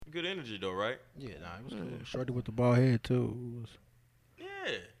good energy though, right? Yeah, nah, it was cool. Shorty with the bald head too. Yeah.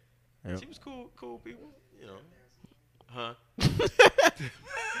 Yep. She was cool people, you know. Huh?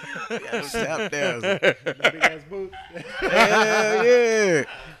 Tap dancing. Big ass boots. Hell yeah.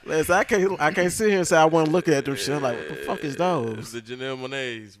 Listen, I can't sit here and say I want to look at them shit. I'm like, what the fuck is those? The Janelle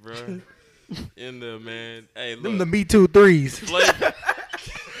Monáe's, bro. In there, man. Hey, look. Them the Me Too threes. Flavor.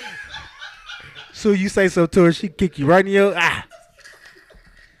 So you say so to her, she kick you right in your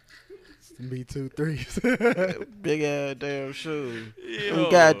Me Too threes. Big ass damn shoes. Yo.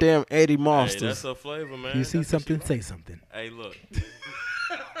 Them goddamn Eddie Hey, Monsters. that's her flavor, man. You see That's what something, say something. Hey, look.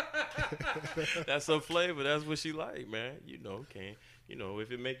 That's her flavor. That's what she like, man. You know,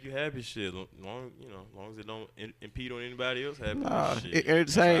 if it make you happy, shit. Long as it don't impede on anybody else happy. Nah, shit. it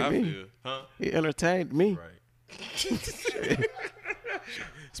That's how entertained I me. feel. Huh? It entertained me. Right.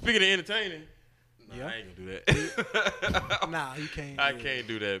 Speaking of entertaining, Yeah. I ain't gonna do that. Nah, you can't. I can't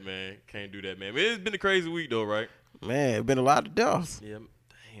do that, man. Can't do that, man. But it's been a crazy week, though, right? Man, it been a lot of deaths. Yeah.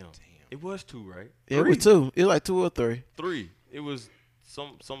 Damn. It was 2, right? It was 2. It was like 2 or 3. 3. It was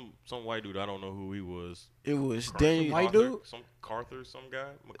some white dude. I don't know who he was. It was Some Daniel. white dude? Some Carter, some guy,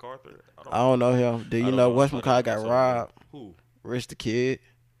 MacArthur. I don't know him. Do you know Westmacott got robbed? Who? Rich the Kid.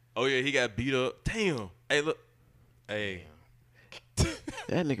 Oh yeah, he got beat up. Damn. Hey, look. Hey.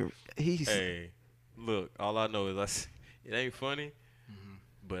 That nigga, he's. Hey. Look. All I know is it ain't funny,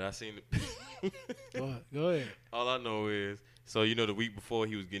 but I seen it. Go ahead. All I know is, so you know, the week before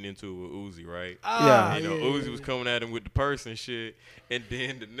he was getting into it with Uzi, right? Yeah. You know, Uzi was coming at him with the purse and shit. And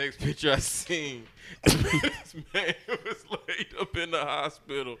then the next picture I seen, this man was laid up in the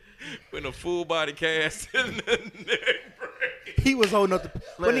hospital with a full body cast in the neck brace. He was holding up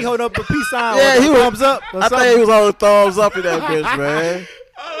when he holding up the peace sign. Yeah, with he the was. thumbs up. I think he was on the thumbs up in that bitch, man.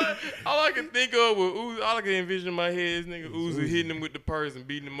 All I can think of with Uzi, all I can envision in my head is nigga Uzi hitting him with the purse and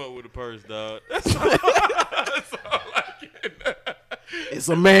beating him up with the purse, dog. That's all I can. It's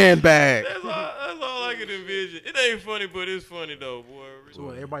a man bag. That's all I can envision. It ain't funny, but it's funny though, boy. So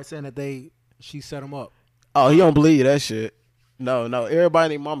what, everybody saying that she set him up. Oh, he don't believe that shit. No.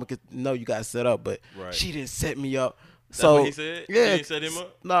 Everybody and mama could know you got set up, but Right. she didn't set me up. That's So what he said? Yeah, She didn't set him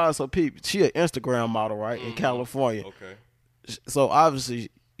up? Nah, so she an Instagram model, right, in California. Okay. So obviously,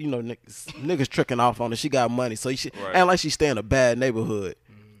 you know, niggas tricking off on her. She got money, so she Right. and like she stay in a bad neighborhood.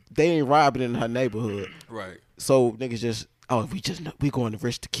 They ain't robbing in her neighborhood. Right. So niggas just we going to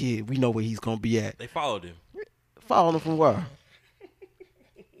Rich the Kid. We know where he's gonna be at. They followed him. Following him from where?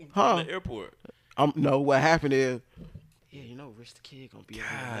 Huh? In the airport. No, what happened is, yeah, you know, Rich the Kid gonna be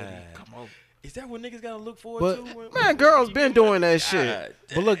at God. Come over. Is that what niggas gotta look forward But- to? Man, girls been doing that shit.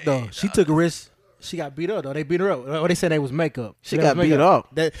 But look though, she took a risk. She got beat up though. They beat her up. Or they said they was makeup. She got beat up.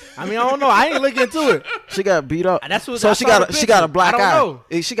 I don't know. I ain't looking into it. She got beat up. That's what. So I she saw got the she got a picture. black I don't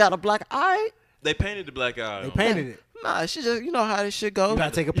eye. know. She got a black eye. They painted the black eye. They on. painted it. Nah, she just you know how this shit goes. You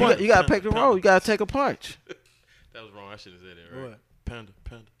gotta take a You got- punch. You gotta take the roll. You gotta take a punch. That was wrong. I should have said it, right? What? Panda.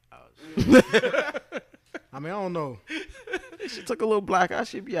 I mean, I don't know. She took a little black eye.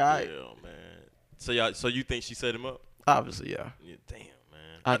 She be alright. Yeah, man. So you think she set him up? Obviously, yeah. Yeah, damn,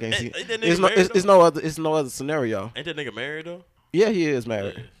 man. I can't see. Ain't that nigga It's no, married, it's no other. It's no other scenario. Ain't that nigga married though? Yeah, he is Yeah.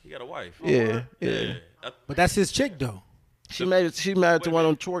 married. He got a wife. Yeah, Yeah. yeah. But that's his chick though. She married to Wait a one of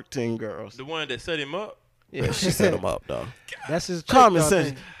them twerk team girls. The one that set him up. Yeah, she set him up though. That's his chick. Common though, I sense.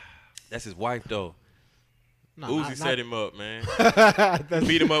 think. That's his wife though. Nah, Uzi set him up, man. That's-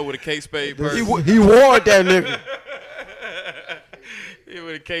 Beat him up with a Kate Spade purse. He wore that nigga.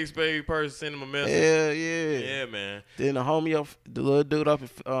 With a Kate Spade purse, send him a message. Yeah. Yeah, man. Then the homie up, the little dude up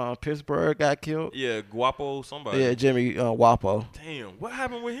in Pittsburgh got killed. Yeah, Guapo somebody. Yeah, Jimmy Wapo. Damn, what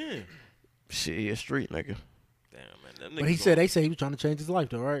happened with him? Shit, he a street nigga. Damn, man. That But he nigga said they say he was trying to change his life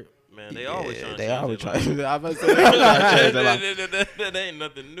though, right? Man, they always trying to They change always their try. life. I was about to say, they always try to change their life. That ain't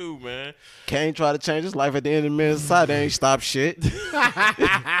nothing new, man. Kane tried to change his life at the end of the minute side. They ain't stop shit.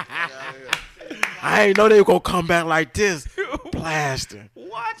 I ain't know they were gonna come back like this, blasting.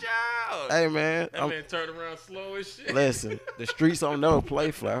 Watch out. Hey man, That man turned around slow as shit. listen, the streets don't never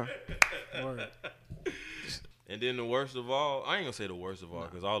play flower. And then the worst of all, I ain't gonna say the worst of all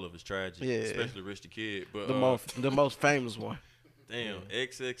because all of it's tragic, Yeah. especially Rich the Kid. But The most famous one. damn,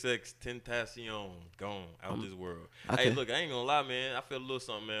 XXXTentacion gone out this world. Okay. Hey, look, I ain't gonna lie, man. I feel a little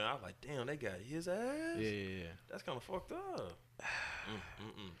something, man. I was like, damn, they got his ass. Yeah. That's kind of fucked up.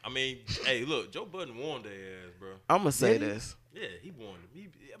 I mean, hey, look, Joe Budden warned their ass, bro. I'm gonna say Did he? this. Yeah, he warned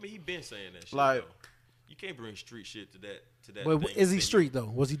him. He been saying that shit. Like- though. You can't bring street shit to that. But thing is he thing. street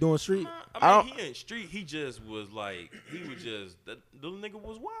though? Was he doing street? I mean, he ain't street. He just was like, that little nigga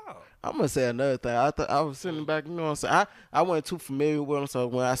was wild. I'm gonna say another thing. I was sitting back, you know what I'm saying? I wasn't too familiar with him, so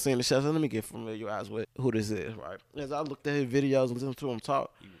when I seen the show, I said, let me get familiarized with who this is, right? As I looked at his videos and listened to him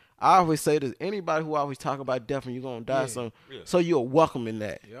talk, I always say this: anybody who always talk about death and you're gonna die, so you're welcome in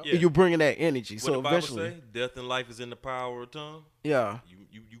that. Yep. You're bringing that energy. What so the Bible eventually, say? Death and life is in the power of tongue. yeah.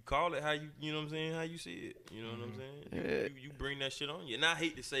 You call it how you know what I'm saying, how you see it. You know what I'm saying? You bring that shit on you. And I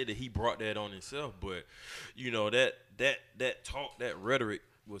hate to say that he brought that on himself, but you know that talk, that rhetoric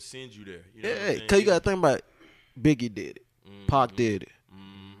will send you there. You know what I'm saying? Cause you gotta think about it. Biggie did it. Pac did it.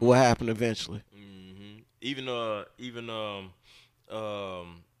 What happened eventually? Even I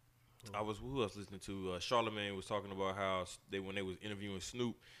was who else listening to? Charlamagne was talking about how when they was interviewing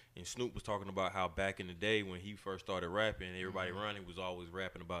Snoop, and Snoop was talking about how back in the day when he first started rapping, everybody around him was always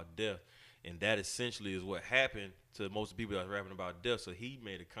rapping about death, and that essentially is what happened to most of the people that was rapping about death. So he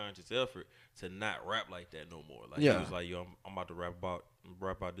made a conscious effort to not rap like that no more. Like he was like, yo, I'm about to rap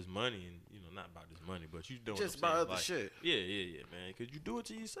about this money, and you know, not about this money, but you know Just what I'm about saying? other Like, shit. Yeah, man, because you do it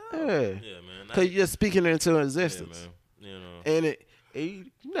to yourself. Yeah, man. Cause you're speaking it into existence. Yeah, man. You know. And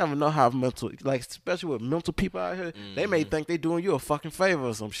you never know how mental, like especially with mental people out here, they may think they doing you a fucking favor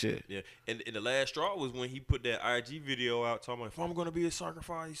or some shit. Yeah, and the last straw was when he put that IG video out talking about if I'm gonna be a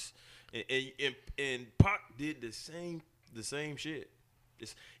sacrifice, and Pac did the same shit.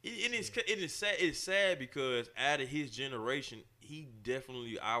 It is sad because out of his generation, he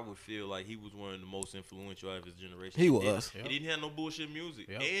definitely, I would feel like he was one of the most influential out of his generation. He was. He didn't have no bullshit music,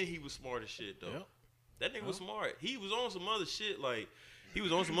 and he was smart as shit though. Yep. That nigga was smart. He was on some other shit, like he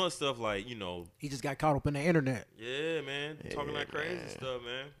was on some other stuff, like you know. He just got caught up in the internet. Yeah, man, talking like crazy stuff,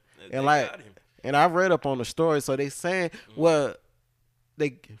 man. And and I read up on the story, so they saying, well,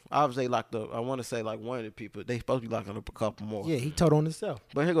 they obviously locked up. I want to say like one of the people. They supposed to be locking up a couple more. Yeah, he told on himself.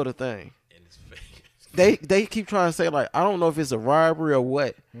 But here go the thing. And it's fake. They keep trying to say like I don't know if it's a robbery or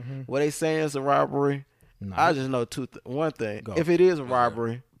what. What they saying is a robbery. No. I just know one thing. Go. If it is a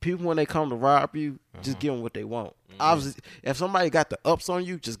robbery, people when they come to rob you, just give them what they want. Obviously, if somebody got the ups on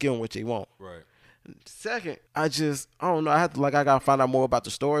you, just give them what they want. Right. Second, I don't know. I gotta find out more about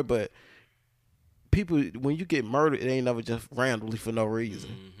the story, but people when you get murdered, it ain't never just randomly for no reason.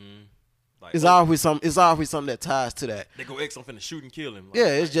 Like, it's always something that ties to that. They go X, I'm finna shoot and kill him. Like, yeah,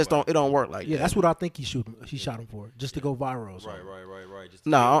 it's just it don't work like that. Yeah, that's what I think he shot him for, just to go viral. So. Right. Just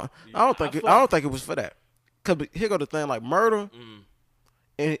I don't think it was for that. Cause here go the thing, like murder,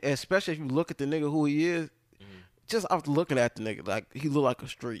 and especially if you look at the nigga who he is, just after looking at the nigga, like he look like a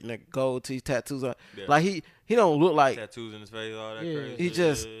street nigga, gold teeth, tattoos on, like he don't look like tattoos in his face, all that crazy. He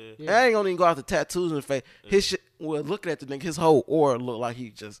just I ain't gonna even go out the tattoos in his face. His shit, well, looking at the nigga, his whole aura look like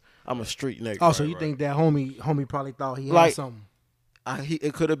I'm a street nigga. Oh, so you think that homie probably thought he had something?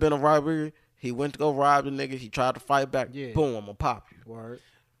 It could have been a robbery. He went to go rob the nigga. He tried to fight back. Yeah. Boom, I'm gonna pop you. Word.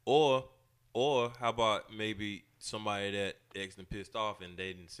 Or how about maybe somebody that X done pissed off and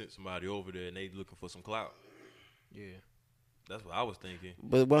they didn't send somebody over there and they looking for some clout. Yeah. That's what I was thinking.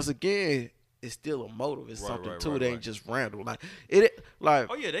 But once again, it's still a motive. It's something too. It ain't just random. Like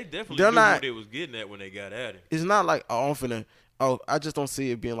oh yeah, they definitely knew what they was getting at when they got at him. It's not like I just don't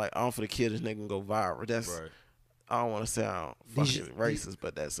see it being like I'm finna kill this nigga and go viral. That's I don't want to sound fucking racist,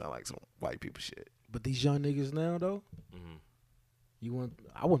 but that sound like some white people shit. But these young niggas now though,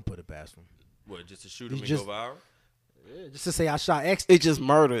 I wouldn't put it past them. What, just to shoot him and go viral? Yeah, just to say I shot X. It just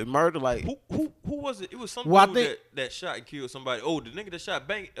murder like who was it? It was some dude that shot and killed somebody. Oh, the nigga that shot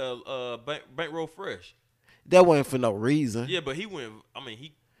Bankroll Fresh. That wasn't for no reason. Yeah, but he went. I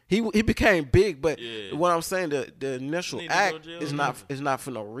mean, he became big, but what I'm saying, the initial act is not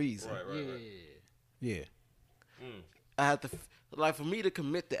for no reason. Right. Yeah. I have to for me to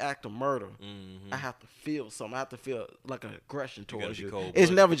commit the act of murder. I have to feel something. I have to feel like an aggression towards you.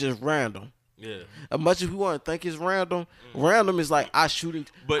 It's never just random. Yeah. As much as we want to think it's random, random is like I shooting.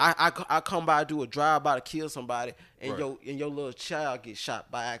 But I come by, do a drive by to kill somebody, and your little child gets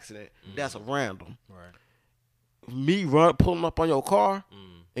shot by accident. That's a random. Right. Me pulling up on your car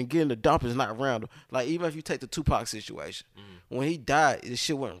and getting the dump is not random. Like even if you take the Tupac situation, when he died, this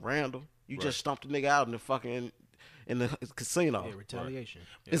shit wasn't random. You just stomped the nigga out in the fucking in the casino. Yeah, retaliation.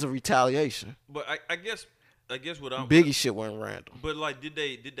 Yeah. It's a retaliation. But I guess what I'm Biggie shit wasn't random. But like, did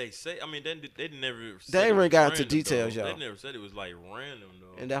they say? I mean, they never. They ain't really got into details, y'all. They never said it was like random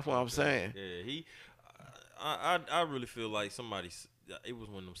though. And that's what I'm saying. Yeah, I really feel like it was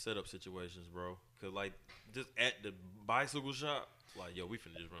one of them setup situations, bro. Cause like just at the bicycle shop, like, yo, we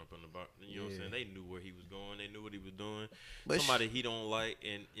finna just run up on the bar. You know what I'm saying? They knew where he was going. They knew what he was doing. But Somebody he don't like,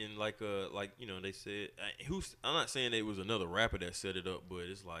 and like you know, they said I'm not saying it was another rapper that set it up, but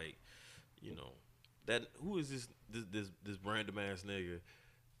it's like, you know, that who is this random ass nigga?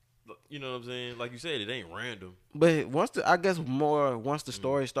 You know what I'm saying? Like you said, it ain't random. But once the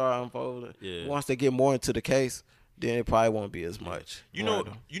story start unfolding, once they get more into the case, then it probably won't be as much. You know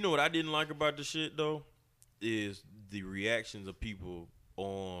what I didn't like about the shit though is the reactions of people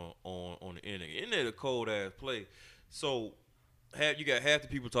on the internet. Internet a cold ass play. So you got half the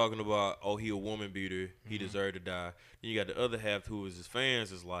people talking about, oh, he a woman beater, he deserved to die. Then you got the other half who is his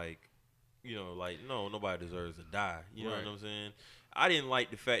fans is like, you know, like, no, nobody deserves to die. You know what I'm saying? I didn't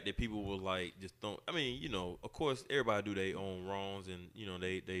like the fact that people were like, just don't. I mean, you know, of course, everybody do their own wrongs, and you know,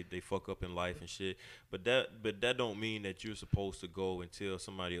 they fuck up in life and shit. But that don't mean that you're supposed to go and tell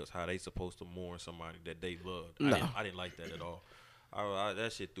somebody else how they supposed to mourn somebody that they loved. No. I didn't like that at all.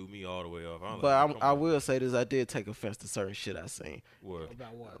 That shit threw me all the way off. I will say this: I did take offense to certain shit I seen. What?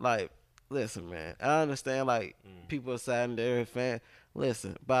 About what? Like, listen, man, I understand. Like, people are sad and they're a fan.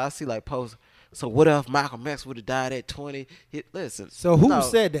 Listen, but I see like posts. So what if Malcolm X would have died at 20? Listen. So who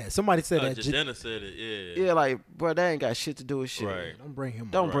said that? Somebody said that. Jenna said it. Yeah. Yeah, like, bro, that ain't got shit to do with shit. Right. Don't bring him.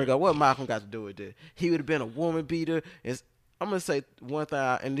 Don't bring up what Malcolm got to do with it. He would have been a woman beater. I'm gonna say one thing,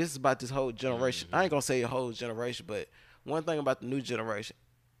 and this is about this whole generation. I ain't gonna say a whole generation, but one thing about the new generation.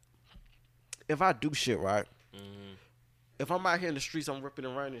 If I do shit right, if I'm out here in the streets, I'm ripping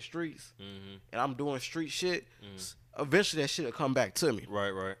and running the streets, and I'm doing street shit, eventually that shit will come back to me.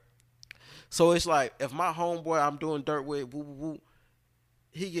 Right. So it's like, if my homeboy I'm doing dirt with,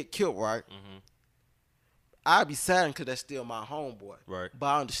 he get killed, right? I'd be sad because that's still my homeboy. Right. But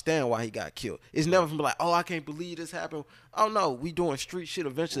I understand why he got killed. It's never from like, oh, I can't believe this happened. Oh, no, we doing street shit.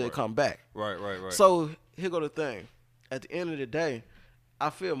 Eventually it come back. Right. So here go the thing. At the end of the day, I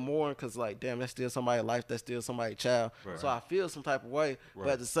feel more because, like, damn, that's still somebody's life. That's still somebody's child. Right. So I feel some type of way. But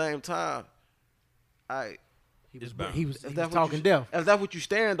at the same time, He was talking deaf. If that's what you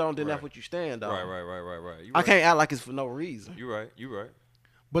stand on, then that's what you stand on. Right. I can't act like it's for no reason. You right.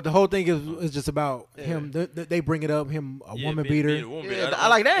 But the whole thing is just about him. They bring it up. Him a woman beater. I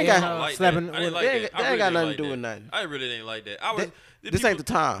like that. Ain't got slapping. They ain't got nothing to do with nothing. I really didn't like that. This ain't the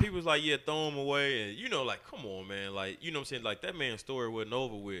time. People was like, yeah, throw him away, and you know, like, come on, man, like, you know what I'm saying, like that man's story wasn't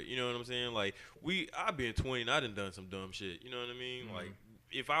over with. You know what I'm saying? Like I been 20, and I done some dumb shit. You know what I mean? Like.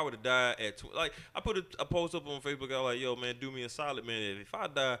 If I would have died at like I put a post up on Facebook, I was like, yo, man, do me a solid, man. If I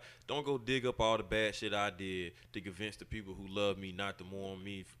die, don't go dig up all the bad shit I did to convince the people who love me not to mourn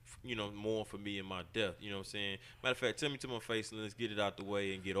me, mourn for me in my death. You know what I'm saying? Matter of fact, tell me to my face and let's get it out the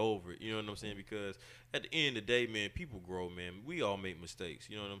way and get over it. You know what I'm saying? Because at the end of the day, man, people grow, man. We all make mistakes.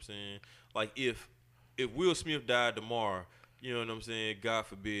 You know what I'm saying? Like if Will Smith died tomorrow, you know what I'm saying? God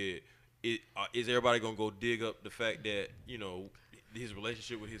forbid, is everybody gonna go dig up the fact that his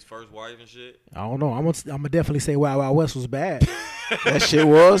relationship with his first wife and shit? I don't know. I'm gonna definitely say Wild Wild West was bad. That shit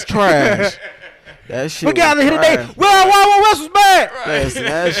was trash. That shit. We got here today. Wild Wild West was bad. Right. Listen,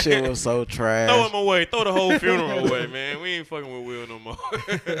 that shit was so trash. Throw him away. Throw the whole funeral away, man. We ain't fucking with Will no more.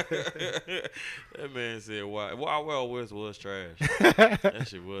 That man said Wild Wild West was trash. That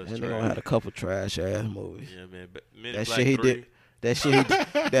shit was trash. And they had a couple trash ass movies. Yeah, man. That shit he did. That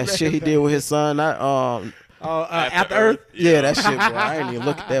shit he did with his son. After Earth? Yeah, that shit, boy. I ain't even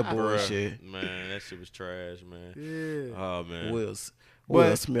look at that bullshit. Man, that shit was trash, man. Yeah. Oh, man.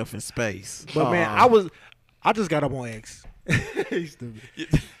 Will Smith in space. But, man, I just got up on X. He's stupid.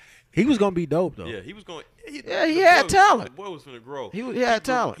 He was going to be dope, though. Yeah, he was going he had talent. The boy was finna grow. He had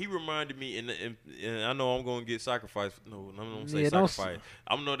talent. He reminded me, and I know I'm going to get sacrificed. No, I'm going to say sacrifice.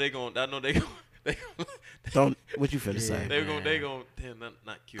 I know they going to. Don't what you finna say? They gonna damn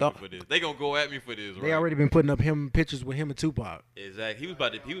not kill me for this. They gonna go at me for this. Right? They already been putting up pictures with him and Tupac. Exactly. He was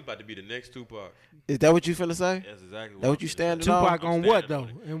about to be the next Tupac. Is that what you finna say? That's exactly. What you standing on? Tupac on what though?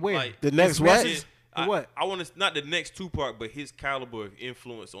 And where? Like, the next what? What? I want to not the next Tupac, but his caliber of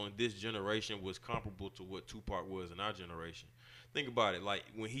influence on this generation was comparable to what Tupac was in our generation. Think about it. Like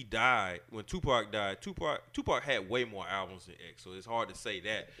when Tupac died, Tupac had way more albums than X, so it's hard to say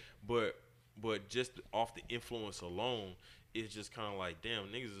that. But just off the influence alone, it's just kind of like, damn,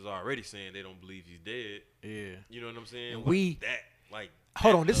 niggas is already saying they don't believe he's dead. Yeah. You know what I'm saying?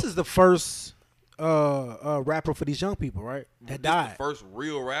 Hold on, this is the first rapper for these young people, right? That died. The first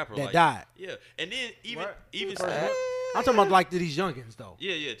real rapper that died. Yeah, and then even I'm talking about like to these youngins though.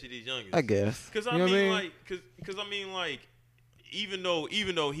 Yeah, to these youngins. I guess. Because I mean, even though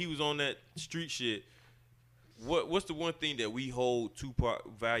he was on that street shit. What's the one thing that we hold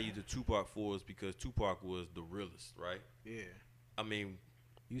value to Tupac for is because Tupac was the realest, right? Yeah. I mean,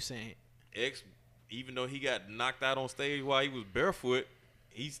 You saying X, even though he got knocked out on stage while he was barefoot,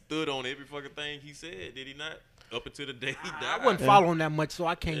 he stood on every fucking thing he said. Did he not? Up until the day he died. I wasn't following that much, so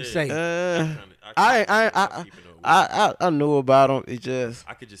I can't say. I knew about him. It just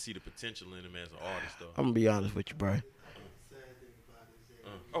I could just see the potential in him as an artist, though. I'm gonna be honest with you, bro.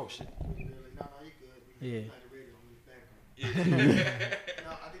 Oh shit. Yeah. No, I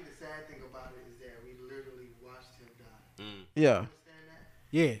think the sad thing about it is that we literally watched him die. Yeah. Understand that?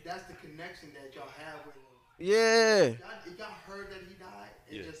 Yeah. That's the connection that y'all have with him. Yeah. If y'all heard that he died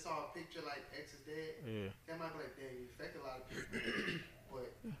and just saw a picture like X is dead, that might be like, damn, you affected a lot of people.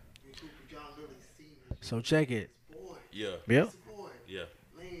 But y'all really seen it. So check it. Boy. Yeah. Yeah. Boy. Yeah.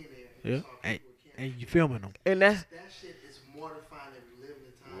 Laying there. Yeah. And you filming them. And that shit is mortifying every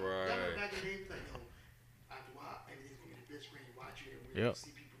living time. Right. Y'all remember back in the day, like, yo, after a while, everything's gonna be the big screen, watch it, and we Yep.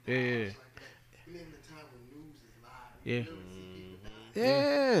 see people die. Yeah. Like that. We live in a time when news is live. Yeah. We literally see people die.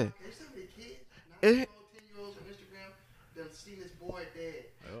 yeah. There's so many kids, Eh. 10-year-olds on Instagram, that seen this boy dead.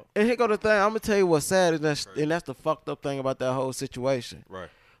 And here go the thing. I'm gonna tell you what's sad, and that's the fucked up thing about that whole situation. Right.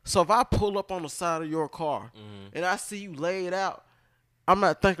 So if I pull up on the side of your car and I see you laid out, I'm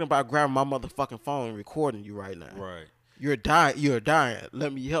not thinking about grabbing my motherfucking phone and recording you right now. Right. You're dying. You're dying.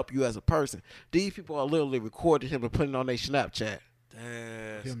 Let me help you as a person. These people are literally recording him and putting it on their Snapchat.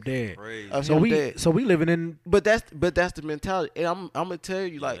 That's Him dead. crazy. Of So him we dead. so we living in But that's the mentality. And I'm gonna tell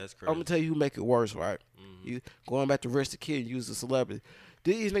you, like, that's I'm gonna crazy. tell you who make it worse, right? You going back to Rich the Kid, use a celebrity.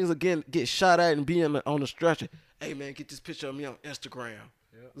 These niggas again get shot at and be on the stretcher. Hey man, get this picture of me on Instagram.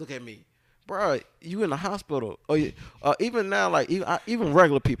 Look at me, bro. You in the hospital, or even now, like even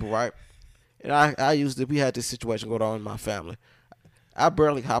regular people, right? And we had this situation going on in my family. I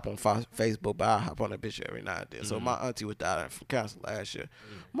barely hop on Facebook, but I hop on that bitch every now and then. So my auntie was dying from cancer last year.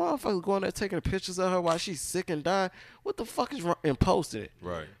 Motherfuckers going there taking pictures of her while she's sick and dying. What the fuck is wrong? And posting it.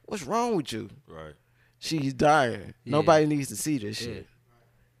 Right. What's wrong with you? Right. She's dying. Yeah. Nobody needs to see this shit.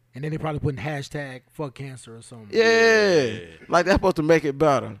 and then they probably putting hashtag fuck cancer or something. Yeah. Like that's supposed to make it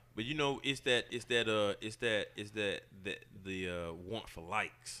better. But you know, it's the want for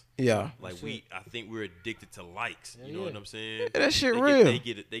likes. Yeah. Like I think we're addicted to likes. You know what I'm saying? Yeah, that shit we real.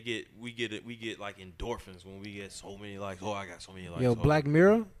 We get like endorphins when we get so many likes. Oh, I got so many likes. Yo, Oh, Black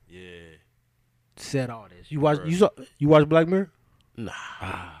Mirror Yeah. said all this. You watch Black Mirror? Nah.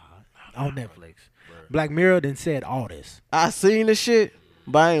 On Netflix. Black Mirror then said all this. I seen the shit,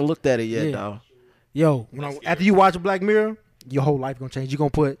 but I ain't looked at it yet, Yeah. though. Yo, after you watch Black Mirror, your whole life gonna change. You gonna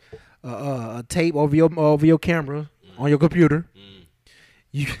put a tape over your camera on your computer.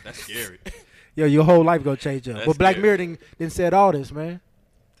 You, That's scary. yo, your whole life gonna change up. That's But Black scary. Mirror then said all this, man.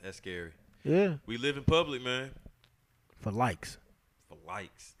 That's scary. Yeah, We live in public, man, for likes, for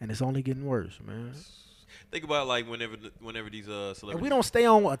likes. and it's only getting worse, man. Think about like whenever these celebrities. And we don't stay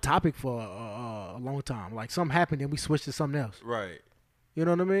on a topic for a long time. Like something happened, then we switch to something else. Right. You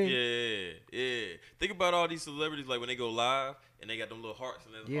know what I mean? Yeah. Think about all these celebrities like when they go live and they got them little hearts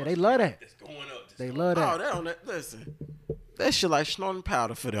and Yeah, they love that. That's going up. They love that. Oh, that on that. Listen, that shit like snorting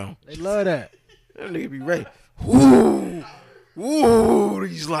powder for them. They love that. That nigga be ready. Ooh,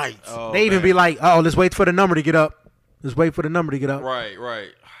 these lights. Oh, They even man. be like, "Oh, let's wait for the number to get up. Let's wait for the number to get up." Right.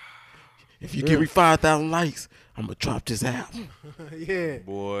 If you give me 5,000 likes, I'm gonna drop this album. Yeah.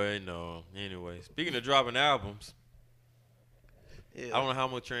 Boy, no. Anyway, speaking of dropping albums, Yeah. I don't know how I'm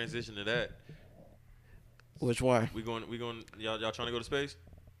gonna transition to that. Which one? We going. Y'all trying to go to space?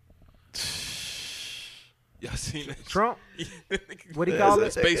 Y'all seen that? Trump. What do you call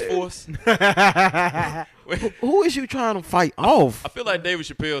it? Space Force. Who is you trying to fight off? I feel like David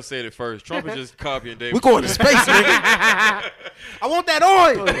Chappelle said it first. Trump is just copying David. We going to space, nigga. I want that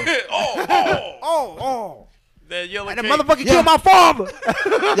oil. oh. That yellow And the cake. motherfucker killed my father.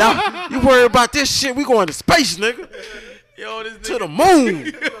 Y'all, you worry about this shit? We going to space, nigga. Yo, this To the nigga.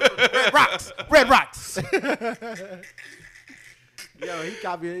 moon. Red rocks. Yo, he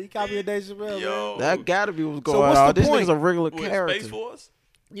copied Dave Chappelle. Yo. That gotta be what's So going what's on. the This point? nigga's a regular What, character. Space Force?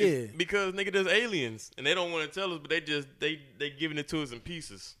 Yeah. It's because nigga, there's aliens and they don't want to tell us, but they giving it to us in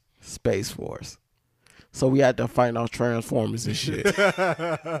pieces. Space Force. So we out there fighting off Transformers and shit. That's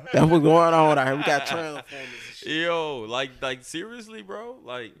what's going on out here. We got Transformers and shit. Yo, like seriously, bro.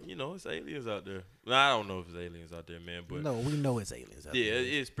 Like it's aliens out there. I don't know if it's aliens out there, man, but No, we know it's aliens. out yeah, there. it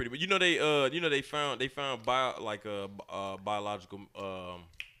is pretty. But they found biological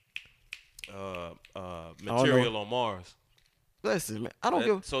material on Mars. Listen, man, I don't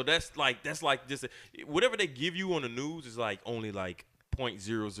give. So that's like just whatever they give you on the news is like only like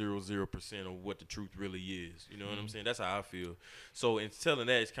 0.000% of what the truth really is. You know what I'm saying? That's how I feel. So in telling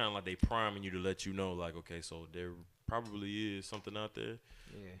that, it's kind of like they priming you to let you know, like, okay, so they're probably is something out there.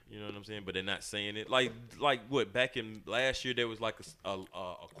 Yeah. You know what I'm saying? But they're not saying it. Like what? Back in last year, there was like a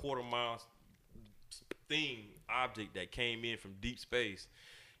quarter-mile object that came in from deep space.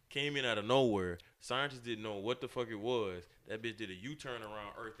 Came in out of nowhere. Scientists didn't know what the fuck it was. That bitch did a U-turn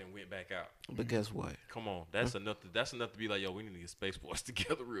around Earth and went back out. But guess what? Come on, that's enough. That's enough to be like, yo, we need to get Space Force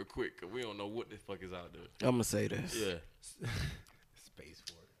together real quick because we don't know what the fuck is out there. I'm gonna say this. Yeah. Space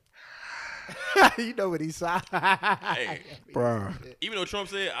Force. You know what he said. Hey, Bro. even though Trump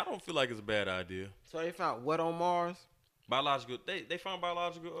said, I don't feel like it's a bad idea. So they found what on Mars? Biological. They found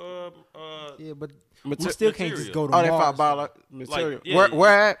biological. Yeah, but we Mater- still can't just go to Oh, they Mars. found biological material. Like, yeah,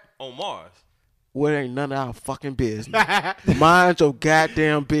 where at? on Mars. Well, it ain't none of our fucking business. Mind your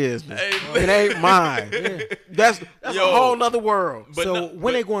goddamn business. Hey, It ain't mine. That's Yo, a whole nother world. But So no, when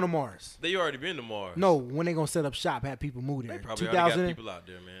but they going to Mars? they already been to Mars. No, when they gonna set up shop, have people move there? They probably already got 2000. people out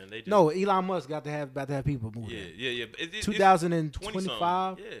there, man. They just, No, Elon Musk about to have people move Yeah, there. yeah. It's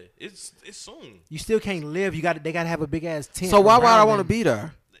 2025. Yeah, it's soon. You still can't live. They gotta have a big ass tent. So why would I around want to them. be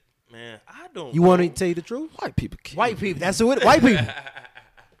there? Man, I don't. You know. want me to tell you the truth? White people kill White me. people. That's who it. White people.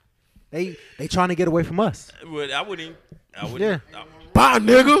 They trying to get away from us. But I wouldn't. Yeah. Bye,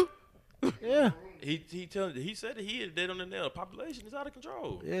 nigga. Yeah. He said that he hit dead on the nail. The population is out of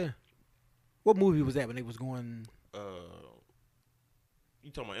control. Yeah. What movie was that when they was going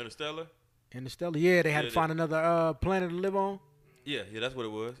You talking about Interstellar? Interstellar? Yeah, they had Yeah, to find another planet to live on. Yeah, that's what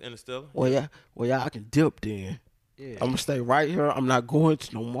it was. Interstellar. Well, yeah, I can dip then. Yeah. I'm gonna stay right here. I'm not going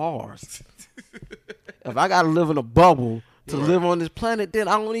to no Mars. If I gotta live in a bubble to live on this planet, then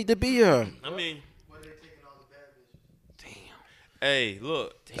I don't need to be here. I mean, Why they taking all the bad bitches? hey,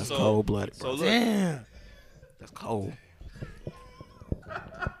 look. That's so, cold blooded, So bro. look. Damn. That's cold.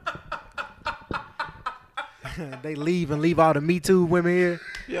 They leave all the Me Too women here.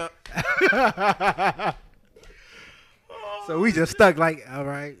 Yeah. So we just stuck like, all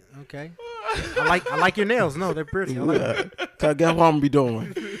right, okay. I like your nails. No, they're pretty. I like them. Cause guess what I'm gonna be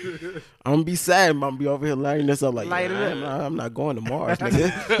doing? I'm gonna be sad. I'm gonna be over here lighting this up like, Light it yeah, I'm not going to Mars.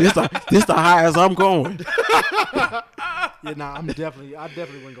 Nigga. This the highest I'm going. Yeah, nah, I definitely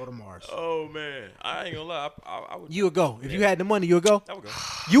wouldn't go to Mars. Oh man, I ain't gonna lie. I would. You would go. If you had the money, you would go. I would go.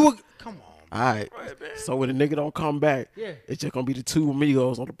 You would come on. All right. Right, man. So when the nigga don't come back, Yeah. it's just gonna be the two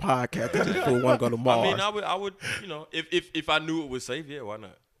amigos on the podcast that just want to go to Mars. I mean, I would. You know, if I knew it was safe, yeah, why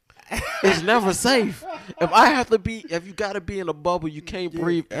not? It's never safe. If you gotta be in a bubble, you can't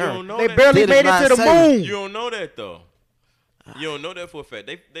breathe You air. don't know They that. barely Then made it's it not to the safe. moon. You don't know that though. You don't know that for a fact.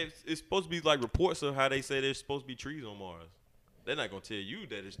 It's supposed to be like reports of how they say there's supposed to be trees on Mars. They're not gonna tell you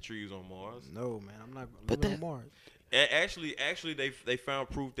that it's trees on Mars. No, man, I'm not But living that- on Mars. Actually, they found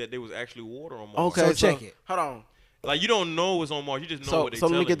proof that there was actually water on Mars. Okay, So check it. Hold on. Like you don't know what's on Mars. You just know So what they let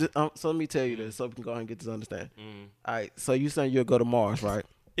me telling get you. this. So let me tell you this, so we can go ahead and get this understanding. Mm. All right. So you saying you'll go to Mars, right?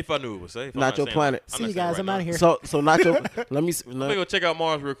 If I knew it was safe. I'm Not your saying- planet. I'm See not you saying guys. right I'm now. out of here. So not your. Let me. Let me go check out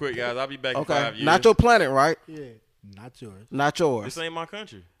Mars real quick, guys. I'll be back in 5 Okay. years. Not your planet, right? Yeah, not yours. Not yours. This ain't my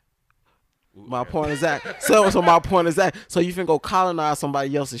country. Ooh, My okay. point is that. So my point is that. So you can go colonize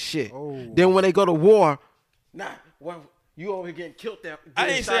somebody else's shit. Oh. Then when they go to war, well, you over here getting killed there. I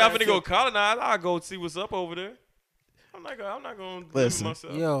ain't say I'm gonna go colonize. I'll go see what's up over there. I'm not gonna limit Listen.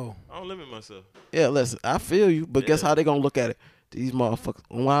 myself. Yo, I don't limit myself. Yeah, listen, I feel you, but guess Yeah. how they gonna look at it? These motherfuckers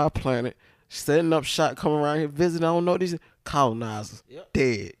on our planet, setting up shop, coming around here visiting. I don't know these colonizers. Yep.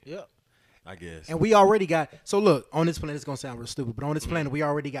 Dead. yep. I guess. And we already got. So look, on this planet, it's gonna sound real stupid, but on this planet, we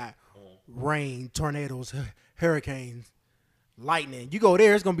already got rain, tornadoes, hurricanes, lightning. You go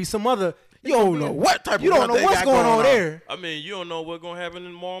there, it's gonna be some other. You don't know what type. You of don't know weather they what's got going on there. I mean, you don't know what's gonna happen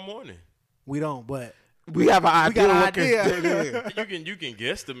tomorrow morning. We don't, but We have an we got an idea. idea. You can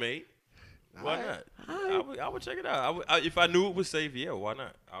guesstimate. Why not? I would check it out. If I knew it was safe, yeah, why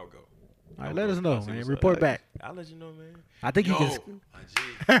not? I'll go. All right, let us know, I'll see man. what's Report up. back. I'll let you know, man. I think you Yo, can. my G.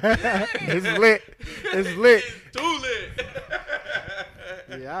 It's lit. It's lit. It's too lit.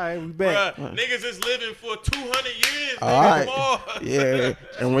 Yeah, all right, we back. Bruh, niggas is living for 200 years. All nigga, right. come on. Yeah,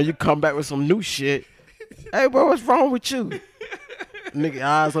 and when you come back with some new shit, hey, bro, what's wrong with you? Nigga,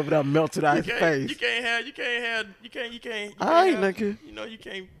 eyes over there melted out his You face. can't. All right, nigga. You know you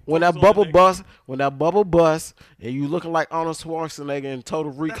can't. When that focus on bubble bust, and you looking like Arnold Schwarzenegger in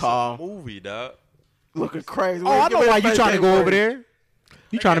Total That's Recall, a movie, dog. looking crazy. Oh, I know why you trying to go over there.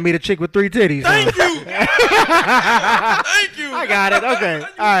 You trying to meet a chick with 3 titties? Thank huh? you. Thank you. I got it. Okay. You All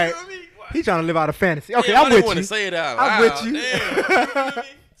right. feel me? He trying to live out a fantasy. Okay, Damn, I'm I with want you. to say it out I'm loud. with you. Damn, you feel me?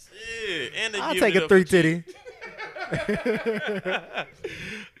 Shit. And they I'll give take it a up 3 for titty.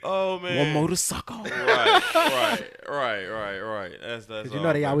 Oh man. One more to suck on. Right. That's Cause you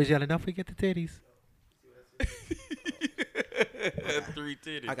know they all, always yelling, "Don't forget the titties." 3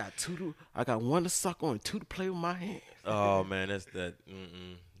 titties. I got one to suck on and 2 to play with my hands. Oh man, that's that.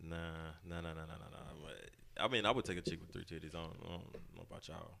 Nah. I mean, I would take a chick with 3 titties. I don't know about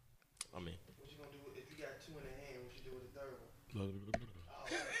y'all. I mean, What you gonna do if you got 2 in the hand? What you do with the third one?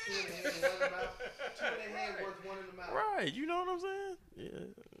 2 in the hand, 1 in the mouth. 2 in the hand worth 1 in the mouth. right? You know what I'm saying? Yeah.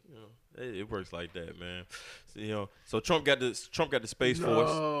 You know, it works like that, man. So, you know, so Trump got the Space Force.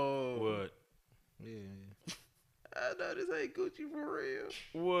 What? Yeah. I know this ain't Gucci for real.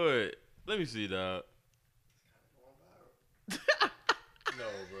 What? Let me see that. No,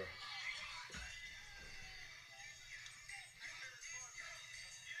 bro.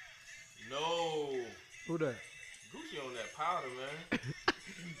 No. Who that? Gucci on that powder, man.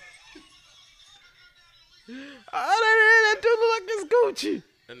 That dude look like it's Gucci.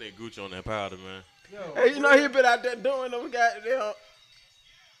 That nigga Gucci on that powder, man. Hey, you know he been out there doing them goddamn.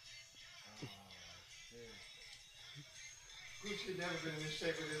 Gucci never been in this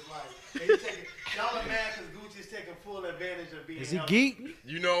shape in his life. Y'all are mad because Gucci's taking full advantage of being Is he healthy. geek?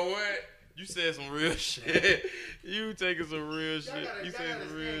 You know what? You said some real shit. You taking some real shit. You said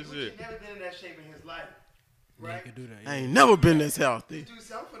some real shit. Gucci never been in that shape in his life. Yeah, Right? he can do that. I ain't never been this healthy. Dude,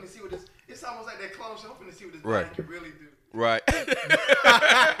 so I'm finna see what this. It's almost like that clone show. I'm finna see what this Right. body can really do. Right.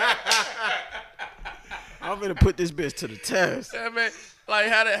 I'm gonna put this bitch to the test. Yeah, man. Like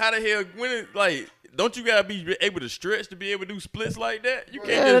how the hell don't you gotta be able to stretch to be able to do splits like that? You Yeah,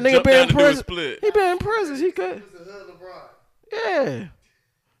 can't that just jump nigga been down in and do a prison. split. He been in prison. He could. He was the hood LeBron. Yeah.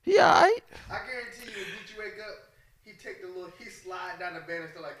 He alright. I guarantee you, if Gucci wake up, he slide down the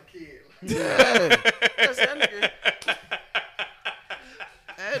banister like a kid. Yeah. That's that nigga.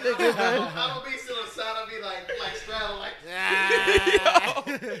 That nigga, man. I don't be still inside. I'll be like straddle like.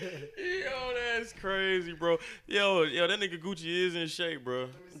 Yo, that's crazy, bro. Yo, that nigga Gucci is in shape, bro.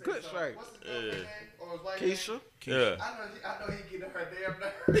 Good shape. What's his girlfriend name? Or his wife Keisha. Yeah. name? I know he getting her damn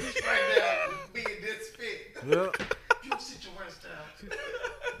nerves right now, being this fit. Yep. You sit your ass down.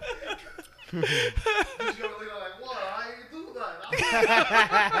 You gonna look like, what? How you do that?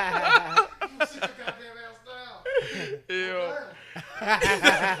 You sit your goddamn ass down. Yeah.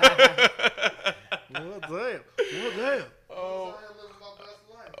 Well, damn.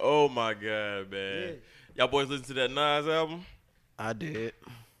 Oh my God, man. Yeah. Y'all boys listen to that Nas album? I did.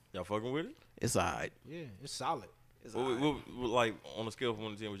 Y'all fucking with it? It's alright. Yeah, it's solid. It's What, alright. what, like on a scale from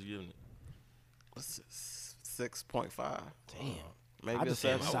 1 to 10, what you giving it? 6.5. Damn. Maybe I a just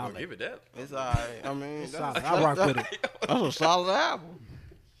said 7. it's I solid. would give it that. It's alright. I mean, It's that's, solid. I rock with it. that's a solid album.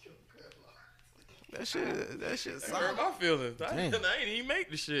 That shit That solid. hurt my feelings. I Damn. ain't even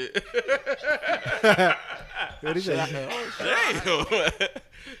make the shit. What he say? Damn.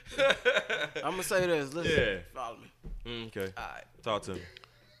 I'm gonna say this. Listen, Yeah. follow me. Okay. Alright. Talk to me.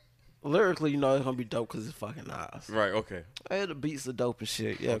 Lyrically, you know it's gonna be dope because it's fucking Nas. Right, okay. Hey, the beats are dope and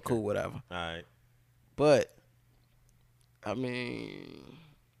shit. Yeah, cool, whatever. All right. But I mean,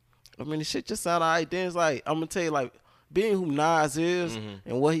 the shit just sound alright. Then it's like I'm gonna tell you, like being who Nas is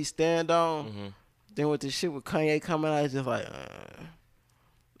and what he stand on. Then with this shit with Kanye coming out, it's just like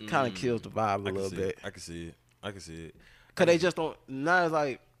kind of kills the vibe a little bit. I can see it. Cause they just don't. Nas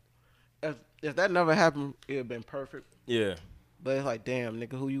like if that never happened, it'd have been perfect. Yeah. But it's like, damn,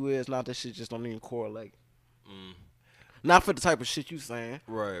 nigga, who you is? Not that shit just don't even correlate. Not for the type of shit you saying.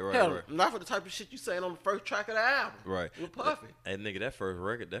 Right. Hell, not for the type of shit you saying on the first track of the album. Right. You're perfect. Hey, nigga, that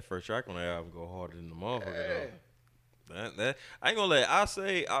first track on that album go harder than the motherfucker though. That I ain't gonna lie. I'll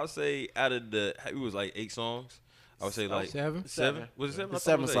say out of it was like 8 songs. I would say like 7? Was it 7? The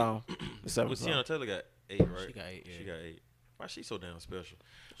 7 song. The 7 Well, song. Tiana Taylor got 8, right? She got 8, yeah. She got 8. Why she so damn special?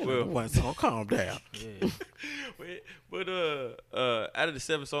 Well, one song. Calm down. Yeah. but out of the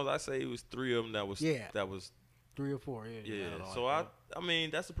 7 songs, I say it was 3 of them that was 3 or 4, yeah. yeah. So I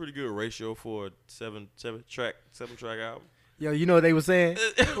mean that's a pretty good ratio for a 7 track album. Yo, you know what they were saying?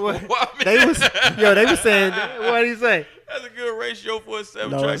 What? Well, I mean, They was saying, what did he say? that's a good ratio for a 7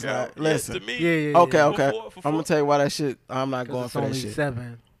 No, track it's not. album. Listen. Yes, to me. Yeah. Okay. For I'm gonna tell you why that shit. I'm not going It's for that only shit.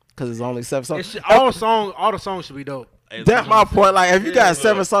 7. Cause it's only 7 songs. All the songs should be dope. Hey, That's my point. Like, if you got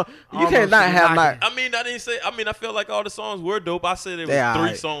 7 songs, you Almost can't not should be have knocking. not. I feel like all the songs were dope. I said there They was 3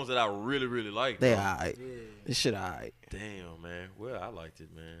 alright. songs that I really, really liked. They though. alright. This shit alright. Damn, man. Well, I liked it,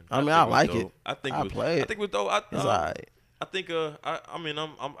 man. I mean, think I was like dope. it. I think I it was. play it. I think it was dope. It's alright. I think.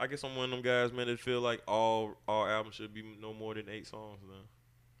 I guess I'm one of them guys, man, that feel like all albums should be no more than 8 songs, man.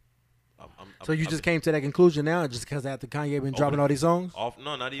 So you just came to that conclusion now just because after Kanye been dropping all these songs?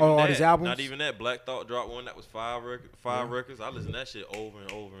 No, not even all that. these albums? Not even that. Black Thought dropped one that was 5 records. I listened to that shit over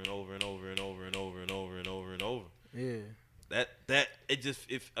and over and over and over and over and over and over and over and over. Yeah. That it just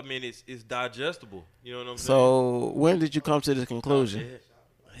it's digestible. You know what I'm saying? So when did you come to this conclusion?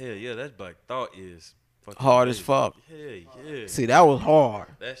 Hell yeah, that Black Thought is fucking Hard as amazing. fuck. Hell yeah. See, that was hard.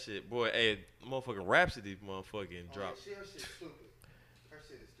 That shit, boy. Hey, motherfucking Rhapsody, motherfucking dropped. Her shit stupid. Her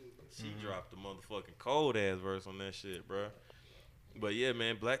shit is stupid. She dropped the motherfucking cold ass verse on that shit, bro. But yeah,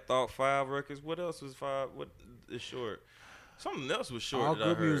 man, Black Thought 5 records. What else was 5? What is short? Something else was short. All that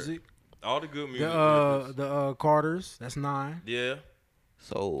good I heard. music. All the good music. The Carters. That's 9. Yeah.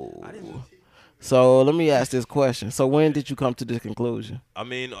 So let me ask this question. So when did you come to this conclusion? I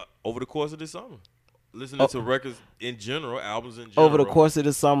mean, over the course of the summer, listening to records in general, albums in general. Over the course of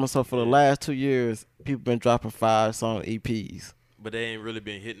the summer, so for the last 2 years, people been dropping 5-song EPs. But they ain't really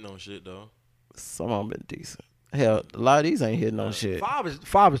been hitting on shit though. Some of them been decent. Hell, a lot of these ain't hitting on shit.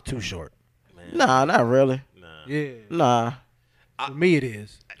 5 is too short. Man. Nah, not really. Nah. Yeah. Nah. For me, it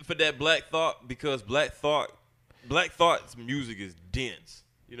is. For that Black Thought, because Black Thought's music is dense.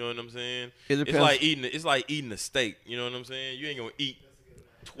 You know what I'm saying? It's like eating a steak. You know what I'm saying? You ain't gonna eat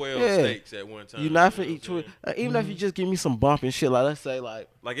 12 steaks at one time. You're not finna eat 12. Even if you just give me some bump and shit, like let's say like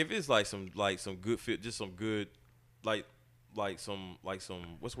if it's like some good fit, just some good like some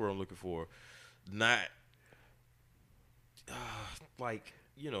what's the word I'm looking for? Not like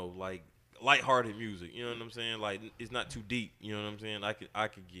lighthearted music. You know what I'm saying? Like it's not too deep. You know what I'm saying? I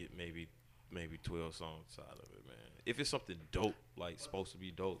could get maybe 12 songs out of it, man. If it's something dope, like supposed to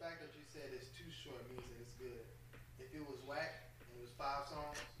be dope. The fact that you said it's too short means that it's good. If it was whack and it was 5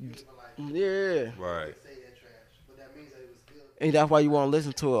 songs, you'd be like, yeah. Right. say that trash. But that means that it was good. And that's why you want to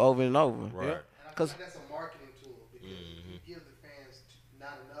listen to it over and over. Right. And I feel like that's a marketing tool because if you give the fans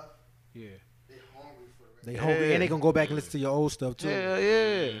not enough, Yeah. they're hungry for the rest. They hungry and they gonna go back and listen to your old stuff too.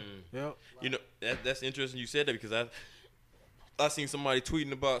 Yeah. Yep. You know that's interesting you said that because I seen somebody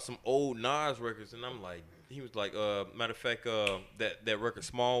tweeting about some old Nas records and I'm like, he was like, matter of fact, that record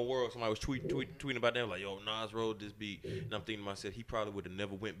Small World, somebody was tweeting about that, like, yo, Nas wrote this beat, and I'm thinking to myself, he probably would have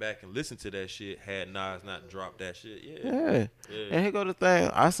never went back and listened to that shit had Nas not dropped that shit. Yeah. And here go the thing.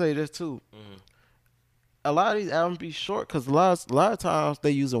 I say this too. Mm-hmm. A lot of these albums be short because a lot of times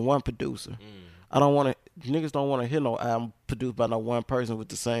they using one producer. I don't want to. Niggas don't want to hear no album produced by no one person with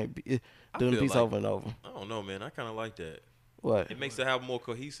the same doing beats over and over. I don't know, man. I kind of like that. What? It makes the album more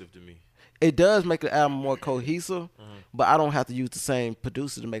cohesive to me. It does make the album more cohesive, but I don't have to use the same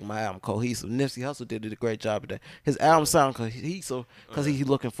producer to make my album cohesive. Nipsey Hussle did a great job of that. His album sound cohesive because he's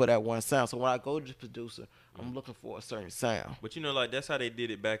looking for that one sound. So when I go to the producer, I'm looking for a certain sound. But you know, like that's how they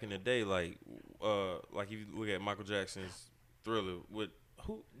did it back in the day. Like if you look at Michael Jackson's Thriller, wasn't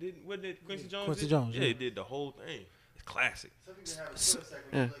it Quincy Jones? Quincy Jones, Yeah, he did the whole thing. It's classic. Some people have a split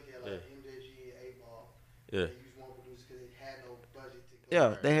second when you look at like MJG and 8-Ball. Yeah. They use one producer because they had no budget to go.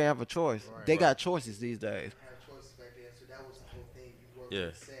 Yeah, they have a choice. They got choices these days. They have choices back then, so that was the whole thing. You worked Yeah.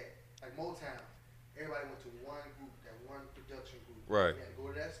 with the set. Like Motown, everybody went to one group, that one production group. Right. You had to go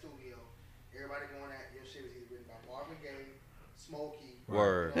to that studio. Everybody going at your shit was either written by Marvin Gaye, Smokey.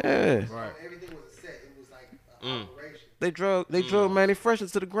 Word. Yeah. So everything was a set. It was like an operation. They drug Manny Fresh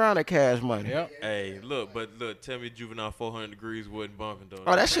to the ground at Cash Money. Yep. Hey, look, tell me Juvenile 400 Degrees wasn't bumping though.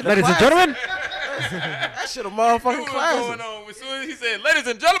 Oh, that shit. Ladies and gentlemen, That shit a motherfucking What's classic. going on? As soon as he said, "Ladies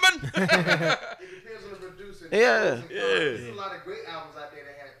and gentlemen," It depends on the producer. Yeah. There's a lot of great albums out there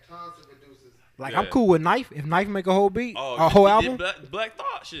that had tons of producers. like Yeah. I'm cool with Knife. If Knife make a whole beat, oh, a whole he did album, Black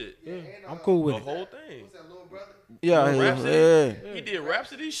Thought shit. yeah, And, I'm cool with The it. whole thing. What's that, Little Brother? Yeah, Rhapsody? He did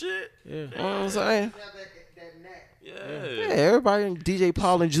Rhapsody shit. Yeah. You know what I'm saying? Have that knack. Yeah, everybody, DJ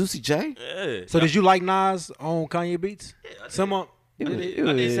Paul and Juicy J. Yeah. So did you like Nas on Kanye beats? Yeah, I did. Some of It was- I it didn't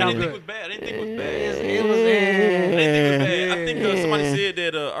was- think it was bad. I didn't think it was bad. I think somebody said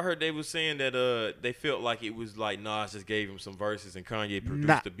that. I heard they was saying that they felt like it was like Nas just gave him some verses and Kanye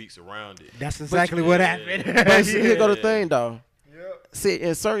produced the beats around it. That's exactly what happened. But see, here go the thing, though. See,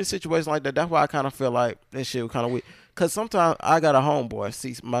 in certain situations like that, that's why I kind of feel like that shit was kind of weird. Because sometimes I got a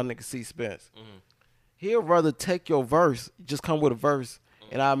homeboy, my nigga C. Spence. He'll rather take your verse, just come with a verse,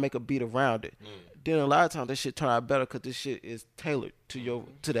 and I'll make a beat around it. Then a lot of times that shit turn out better because this shit is tailored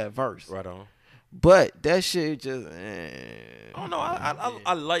to that verse. Right on. But that shit just. I don't know.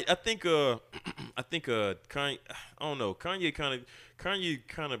 I think Kanye. I don't know. Kanye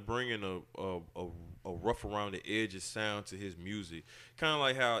kind of bringing a rough around the edges sound to his music. Kind of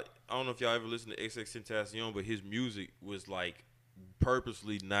like how, I don't know if y'all ever listened to XXXTentacion, but his music was like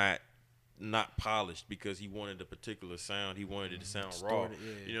purposely not polished because he wanted a particular sound. He wanted it to sound raw.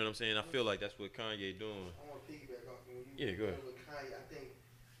 You know what I'm saying? I feel like that's what Kanye doing. I want to piggyback off when you Yeah, go ahead. with Kanye.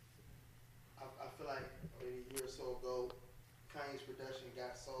 I feel like maybe a year or so ago, Kanye's production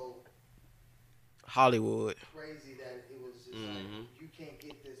got so Hollywood. crazy that it was just like you can't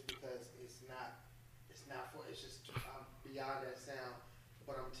get this because it's not for. It's just I'm beyond that sound.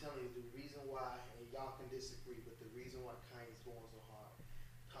 But I'm telling you, the reason why, and y'all can disagree, but the reason why Kanye's going so hard,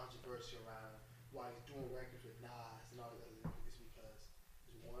 controversy around why he's doing records with Nas and all that other is because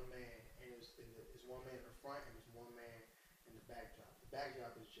there's one man, and there's one man in the front and there's one man in the backdrop. The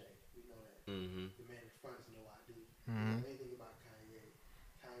backdrop is Jay. We know that. The man in the front is No ID. You know anything about Kanye?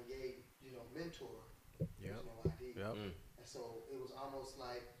 Kanye, mentor. There's No ID. And so it was almost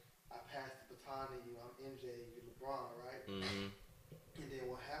like I passed the baton to you. I'm MJ, you're LeBron, right? And then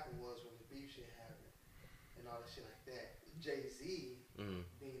what happened was when the beef shit happened and all that shit like that, Jay-Z,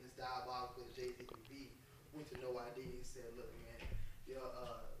 being as diabolical as Jay-Z can be, went to No ID and said, look, man, your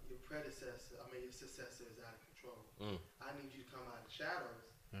successor is out of control. I need you to come out of the shadows,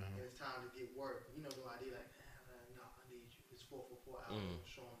 and it's time to get work. No ID like, no, I need you. It's 444 album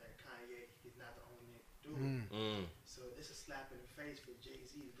showing that Kanye is not the only nigga to do it. So this is a slap in the face for Jay-Z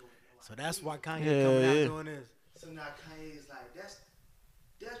to go with No ID. So that's why Kanye coming out doing this. So now Kanye is like, that's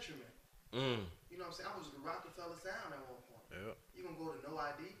detriment. You know what I'm saying? I was the Rockefeller sound at one point. You gonna go to No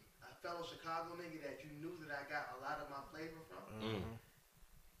ID, a fellow Chicago nigga that you knew that I got a lot of my flavor from.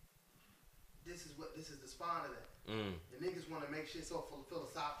 This is the spawn of that. The niggas want to make shit so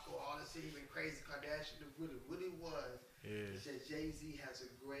philosophical, all this shit, even crazy Kardashian. What it was is that Jay-Z has a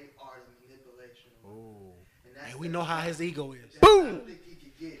great art of manipulation. And we know how his ego is. Boom. I think he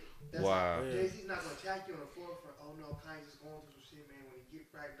could get. Wow. Jay-Z's not gonna attack you on the forefront. Oh no, Kanye's just going through some shit, man. When he get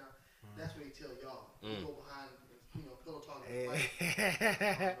right now, that's what he tell y'all. He go behind, pillow talking. No idea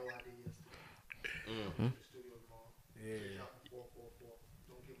yesterday. The studio tomorrow.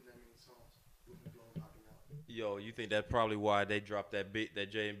 Don't give him that many songs. We can blow him out. Yo, you think that's probably why they dropped that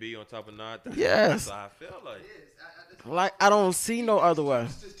J&B on top of Nas? Yes. That's how I felt like. Like I don't see no other way.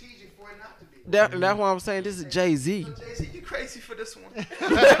 It's strategic for it not to be. That's why I'm saying this is Jay-Z. So Jay-Z, you crazy for this one?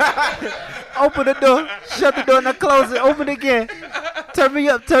 Open the door, shut the door, now close it, open it again. Turn me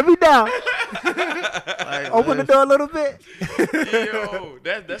up, turn me down. Open the door a little bit. Yo,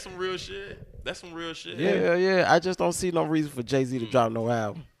 that's some real shit. That's some real shit. Yeah. I just don't see no reason for Jay-Z to drop no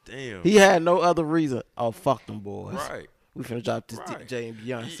album. Damn. He had no other reason. Oh, fuck them boys. Right. We finna drop this Jay and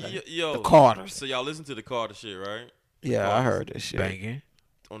Beyonce. Yo, the Carters. So y'all listen to the Carter shit, right? Yeah, Carters. I heard this shit. Banging.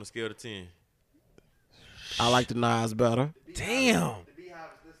 On a scale of 10. I like the Nas better. Damn. The Beehive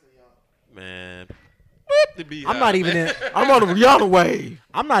is listening, y'all. Man. The Beehive, I'm not even in. I'm on the Rihanna wave.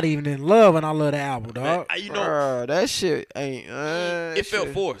 I'm not even in love, and I love the album, dog. Man, Bruh, that shit ain't. it felt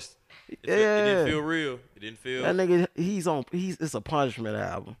forced. It didn't feel real. It didn't feel. That nigga, it's a punishment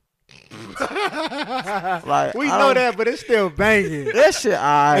album. Like We know that, but it's still banging. that shit.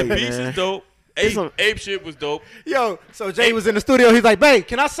 Alright, The beats man. is dope. Ape shit was dope. Yo, so Jay was in the studio. He's like, babe,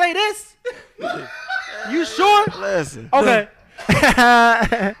 can I say this? You sure? Listen. Okay.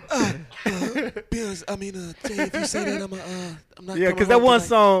 Bills, Jay, if you say that, I'm not. Yeah, because that one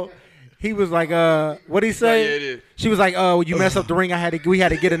song, he was like, what'd he say? Yeah, it is. She was like, when you mess up the ring, we had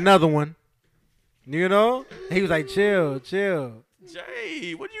to get another one. You know? And he was like, chill.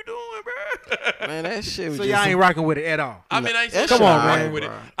 Jay, what you doing, bro? Man, that shit was So just y'all ain't rocking with it at all. I mean, I ain't That saying shit I'm alright, rocking with it.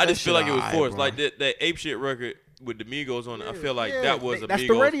 bro. I That just feel shit like it was alright, forced. bro. Like that Ape shit record with the Migos on it. I feel like Yeah, that was that's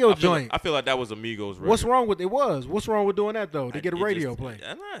Amigos. the radio I feel joint. I feel like that was a Migos record. What's wrong with it? What's wrong with doing that though? To get a It radio just- play.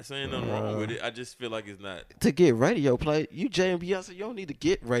 I'm not saying nothing wrong with it. I just feel like it's not. to get radio play. You Jay and Beyonce, you don't need to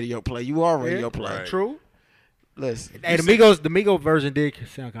get radio play. You are radio Yeah, play. Right. True. Listen, Hey, the Migos version did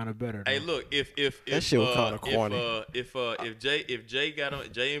sound kind of better. Hey, though. look, if That shit was kinda corny. if Jay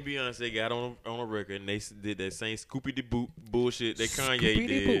and Beyonce got on a record and they did that same Scoopy the bullshit that Kanye Scoopy-dee-boo.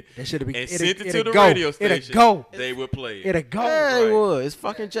 did, That should have been. and sent it to it'd the go. radio It'd station, go. they would play it. It'd go. yeah, it Right. was. It's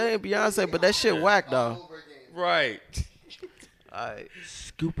fucking Jay and Beyonce, but that shit whack though. All over again. Right, Alright.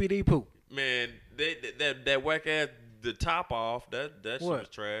 Scoopy Dee Poo. man. That whack ass the top off. That shit What? was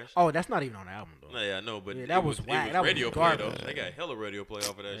trash. Oh, that's not even on the album though. Yeah, I know, but Yeah, that it was whack. It That was was radio play garbage. though. They got hella radio play off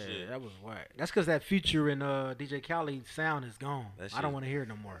of that Yeah, shit. that was whack. That's because that Future and DJ Khaled sound is gone. That I shit- don't want to hear it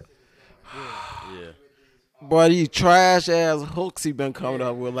no more. Yeah. Boy, these trash ass hooks he been coming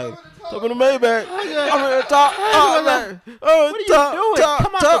up with lately. Talking to Maybach. I'm here to talk. What are you doing?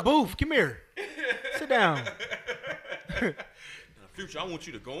 Come out the booth. Come here. Sit down. Future, I want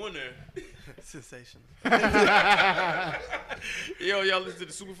you to go in there. Sensational. Yo, y'all listen to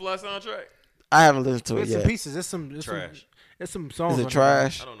the Superfly soundtrack? I haven't listened to it Bits and yet. pieces. There's some Trash. There's some songs. Is on it there.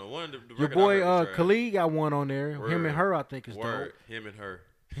 trash? I don't know. One of the Your record I boy heard was trash. Khalid got one on there. Word. Him and her, I think is Word. Him and her.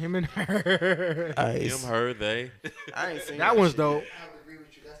 dope. Him and her. Nice. Him, her, they. I ain't seen That one's dope. I would agree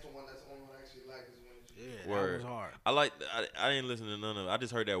with you. That's the one. That's the only one I actually like. Is when Yeah, Word. that was hard. I didn't listen to none of it. I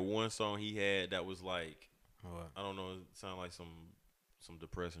just heard that one song he had that was like I don't know. It sound like some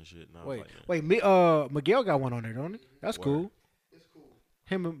depressing shit. No, Wait, like, wait. Miguel got one on there, don't he? That's Word. cool. It's cool.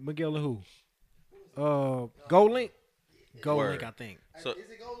 Him and Miguel and who? Gold Link. Gold Word. Link, I think. So Is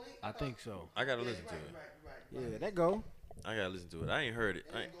it Gold Link? I think so. I gotta Yeah, listen you're to right, it. you're right. Yeah, that go. I gotta listen to it. I ain't heard it.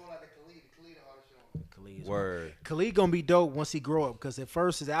 And then go like the Khalid artist on. Khalid. Word. Khalid gonna be dope once he grow up. Because at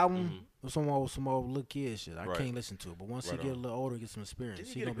first his album was some old little kid shit. I Right. can't listen to it. But once Right he get a on. little older, get some experience, Did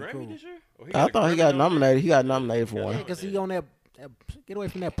he he get a gonna be Grammy cool. this year? Or I thought he got Grammy nominated. He got nominated for one. Yeah, because he on that. Get away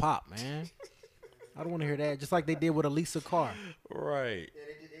from that pop, man. I don't want to hear that. Just like they did with Elisa Carr. Right. Yeah,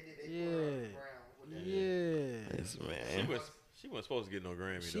 they Yeah. put her on the ground with that. Yeah. Yes, She man. wasn't supposed to get no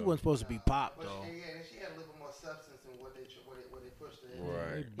Grammy. She though. wasn't supposed to be pop But though. and she had a little bit more substance than what they pushed her in.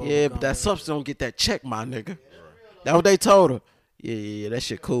 Right. Yeah, but that substance don't get that check, my nigga. That's what they told her. Yeah, that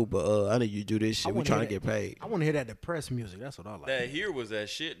shit cool, but I need you to do this shit. We wanna trying to hear get paid. I want to hear that depressed music. That's what I like. That here was that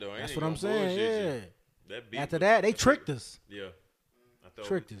shit though. That's what I'm saying. Yeah. That beat After was- that, they tricked us. Yeah.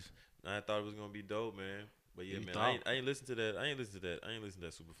 Tricked us. I thought it was gonna be dope, man. But yeah, You man, thought? I ain't listen to that. I ain't listen to that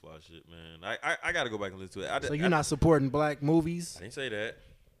Superfly shit, man. I gotta go back and listen to it. So you're not supporting black movies? I didn't say that.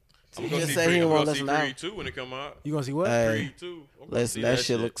 He I'm gonna just see said he Creed, didn't I'm want gonna to see listen Creed 2 when it come out. You gonna see what? Hey, Creed 2. I'm gonna listen, see that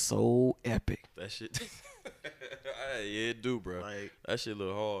shit looks so epic. That shit. Yeah, it do, bro. Like, That shit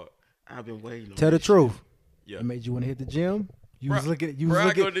look hard. I've been waiting. Tell the truth. Yeah. It made you want to hit the gym. You was Bruh, looking. You bruh, was I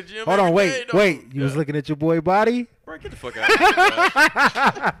looking. go to the gym Hold on, every wait, day, though. wait. You was Yeah. looking at your boy body. Bro, get the fuck out of here.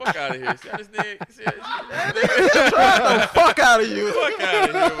 Fuck out of here. See how this nigga? See how this nigga? Fuck out of you. Fuck out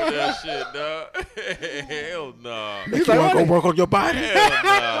of here with that shit, dog. Hell nah. He's You like, want to what? go work on your body? Hell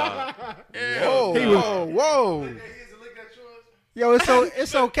nah. Hell He nah. was- whoa. He is looking at yours. Yo,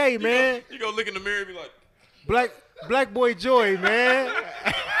 it's okay, man. You go look in the mirror and be like, Black boy joy, man.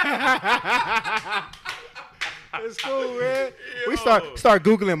 It's cool, man. We start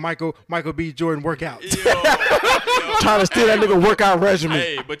googling Michael B. Jordan workouts. yo. Trying to steal that nigga workout regimen.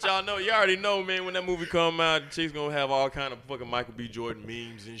 Hey, but y'all already know, man, when that movie come out, the chick's gonna have all kind of fucking Michael B. Jordan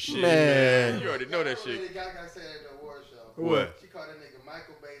memes and shit, man. You already know that Lady shit. Gaga said at the award show. What? She called that nigga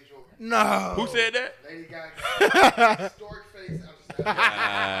Michael Bay Jordan. No. Who said that? Lady Gaga. Historic face. I'm just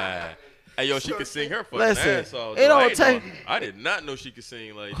Ah. Hey, yo, she could sing her fucking Listen, ass off. it though. don't I ain't take- know- I did not know she could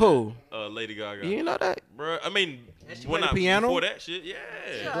sing like Who? that. Lady Gaga. You know that? Bruh, I mean, she when play the I piano? before that shit, yeah.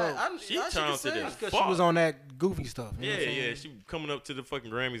 She talented as Because fuck. she was on that goofy stuff. You know Yeah, what I'm saying? yeah. She coming up to the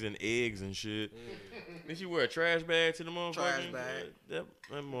fucking Grammys and eggs and shit. Then she wear a trash bag to the motherfucker. Trash bag. That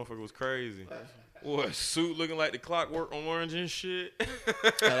motherfucker was crazy. Wore a suit looking like the Clockwork Orange and shit.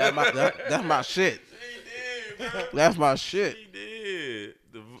 That's my shit. She did, bro. That's my shit. She did.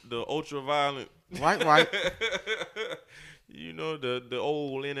 The ultra violent. Right. You know, the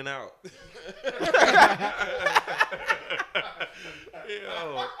old in and out.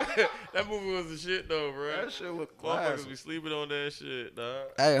 Yo, that movie was the shit though, bro. That shit look Motherfuckers classic. be sleeping on that shit, dog.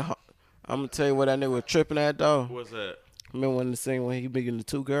 Hey, I'm gonna tell you what that nigga was tripping at though. What's that? Remember when the scene when he being the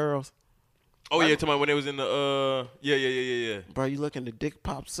two girls? Oh yeah, talking about when they was in the yeah. Bro, you looking the dick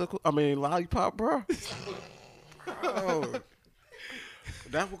popsicle? I mean lollipop, bro. Bro.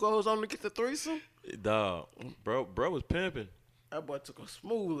 That's what goes on to get the threesome? Dog, bro was pimping. That boy took a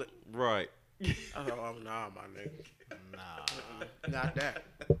smooth. Right. I thought, oh, nah, my nigga. Nah. Not that.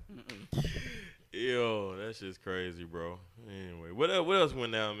 Yo, that shit's crazy, bro. Anyway, what else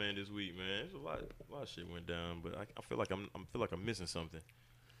went down, man, this week, man? There's a lot of shit went down, but I feel like I'm missing something.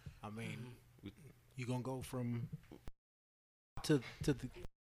 I mean, you gonna go from to the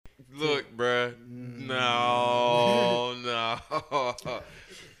Look, bruh. No.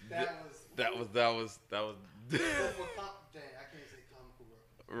 That was. Dang, I can't say comical,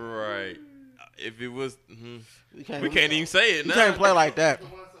 bro. Right. If it was, We can't, we can't even say it you now. can't play like that.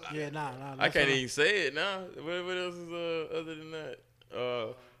 yeah, nah. I can't even say it now. What else is other than that?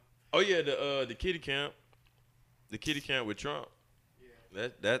 Oh yeah, the kitty camp, with Trump.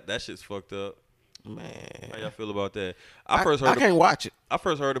 That shit's fucked up. Man. How y'all feel about that? I can't watch it. I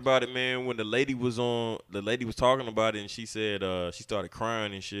first heard about it, man, when the lady was talking about it, and she said she started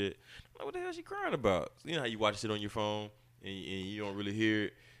crying and shit. I'm like, what the hell is she crying about? You know how you watch shit on your phone and you don't really hear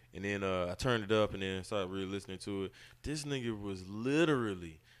it. And then I turned it up and then started really listening to it. This nigga was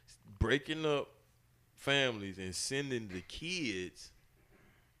literally breaking up families and sending the kids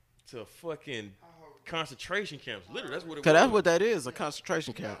to fucking concentration camps. Literally, that's what it was. Cause that's what that is, a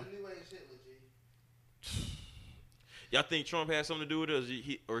concentration camp. Y'all think Trump had something to do with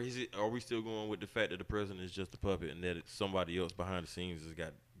it, or are we still going with the fact that the president is just a puppet and that it's somebody else behind the scenes has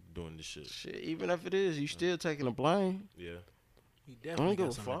got doing this shit? Shit, even if it is, you still taking the blame. Yeah. He definitely give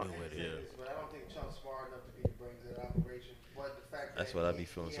got a something to fuck. do with it. Yeah. But I don't think Trump's smart enough to be the brains of that operation. But the fact That's that what I be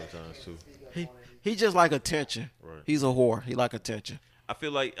feeling sometimes, too. He He just like attention. Right. He's a whore. He like attention.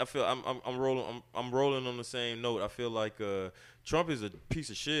 I'm rolling on the same note. I feel like Trump is a piece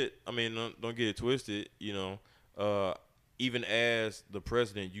of shit. I mean, don't get it twisted. Even as the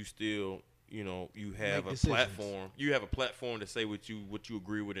president, you still, you have a platform. You have a platform to say what you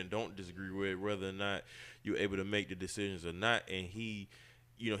agree with and don't disagree with, whether or not you're able to make the decisions or not. And he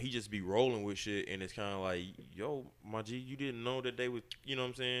just be rolling with shit, and it's kind of like, yo, my G, you didn't know that they was, you know what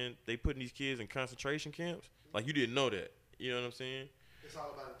I'm saying? They putting these kids in concentration camps. Like, you didn't know that. You know what I'm saying? It's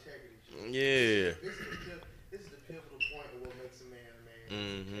all about integrity. Yeah. This is the pivotal point of what makes a man a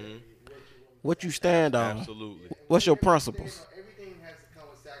man. Mm-hmm. What you stand on? Absolutely. What's your principles? Everything has to come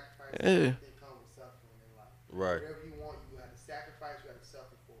with sacrifice. Yeah. Everything comes with suffering in life. Right. Whatever you want, you have to sacrifice. You have to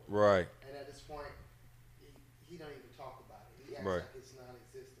suffer for it. Right. And at this point, he don't even talk about it. He acts Right. like it's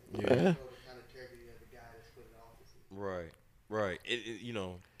non-existent. Yeah. You know the kind of integrity of the guy that's put in office. Right.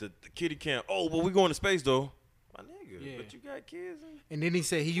 The kiddie camp. Oh, well, we going to space though. My nigga, Yeah. but you got kids. And then he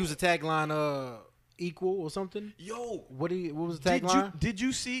said he used a tagline, equal or something. Yo, What was the tagline? Did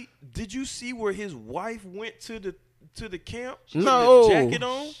you see where his wife went to the camp? No. With a jacket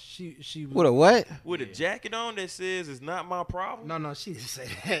on. She With a what? With a jacket on that says "It's not my problem." No, she didn't say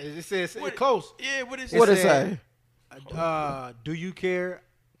that. It says What- close. Yeah, what is What It it said- say? Do you care?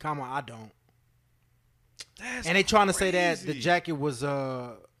 Comma, I don't. That's And they trying to say that the crazy. jacket was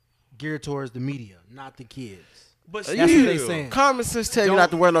geared towards the media, not the kids. But That's what they still. saying. Common sense tell you Don't-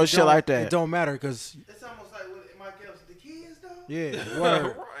 not to wear no it shit don't- like It that. don't matter because It's almost like what Mike Epps, the kids though. yeah,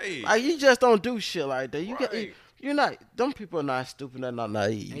 word. Right. Like, you just don't do shit like that. Right. You're not. Them people are not stupid. They're not And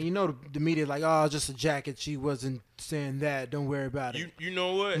naive. you know the media like, oh, it's just a jacket. She wasn't saying that. Don't worry about it. You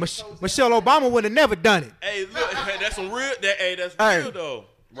know what? Michelle Obama would have never done it. Hey, look, that's some real. That's Hey. real though.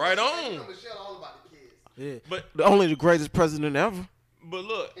 Right You on. know Michelle all about the kids. Yeah. But Only the greatest president ever.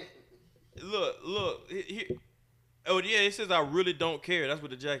 look. Oh yeah, it says I really don't care. That's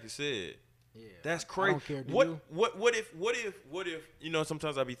what the jacket said. Yeah. That's I crazy. don't care, do what, you? what if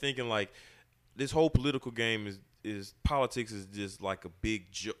sometimes I be thinking like this whole political game is politics is just like a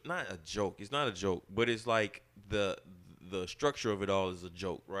big joke. Not a joke. It's not a joke, but it's like the structure of it all is a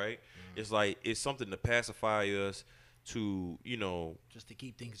joke, right? It's like it's something to pacify us, to Just to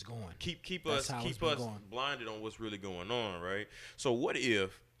keep things going. keep That's us how it's been going. blinded on what's really going on, right? So what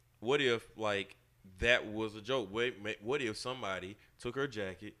if like that was a joke? What if somebody took her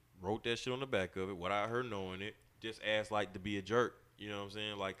jacket, wrote that shit on the back of it without her knowing it, just asked like to be a jerk? You know what I'm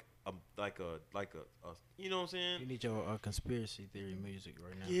saying? Like a you know what I'm saying? You need your conspiracy theory music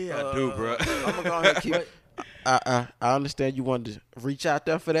right now. Yeah, I do, bro. I'm gonna go ahead and keep. I understand you wanted to reach out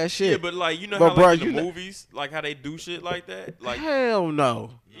there for that shit. Yeah, but like But, how bro, like in you the know- movies, like how they do shit like that, like hell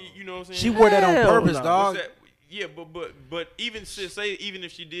no. you know what I'm saying? She wore that on Hell purpose, no. dog. What's that? Yeah, but even even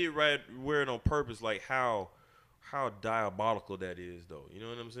if she did wear it on purpose, like how diabolical that is, though. You know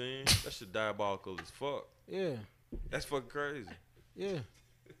what I'm saying? That shit diabolical as fuck. Yeah, That's fucking crazy. yeah.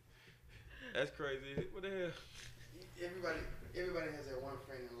 That's crazy. What the hell? Everybody has that one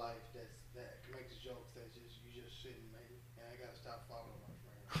friend in life that makes jokes that you just shouldn't make, and I gotta stop following my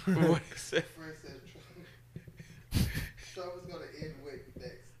friend. What is that? My friend said Trump is gonna end with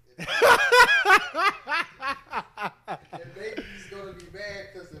next. And maybe he's gonna be mad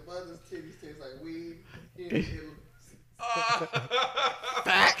because if others' titties taste like weed,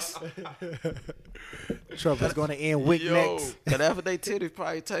 Facts. Trump is going to end Wick Yo. next. Whatever they titties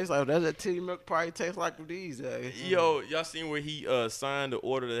probably taste like, that titty milk probably tastes like these days. Yo, y'all seen where he signed the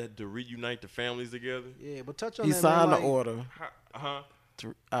order to reunite the families together? Yeah, but touch on He that. signed man, the like, order. Huh?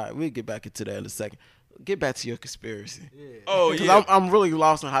 All right, we'll get back into that in a second. Get back to your conspiracy. Yeah. Oh Because yeah. I'm really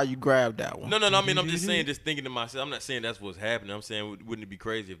lost on how you grabbed that one. No. I mean, I'm just saying, just thinking to myself. I'm not saying that's what's happening. I'm saying, wouldn't it be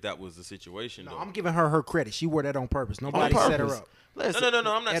crazy if that was the situation? No, though? I'm giving her credit. She wore that on purpose. Nobody set her up. Listen,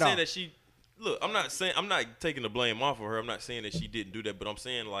 No. I'm not At saying all. that she. Look, I'm not taking the blame off of her. I'm not saying that she didn't do that, but I'm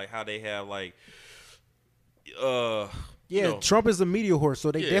saying like how they have like, Yeah, you know, Trump is a media horse,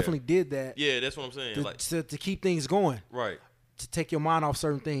 so they Yeah. definitely did that yeah, that's what I'm saying. to, Like, to keep things going, right, to take your mind off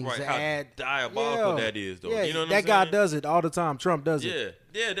certain things, right. to How add. diabolical that is, though. Yeah, You know what that I'm guy saying? does it all the time. Trump does it.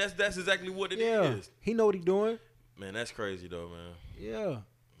 Yeah. That's exactly what it Yeah, is. he know what he doing. Man, that's crazy though, man. Yeah,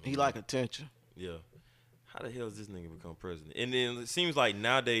 he like attention. Yeah. How the hell does this nigga become president? And then it seems like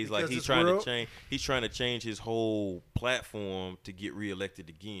nowadays, like Because he's this trying world- to change. He's trying to change his whole platform to get reelected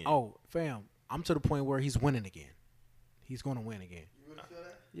again. Oh, fam, I'm to the point where he's winning again. He's going to win again. You really feel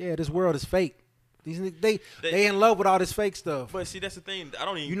that? Yeah, this world is fake. These niggas, they in love with all this fake stuff. But see, that's the thing. I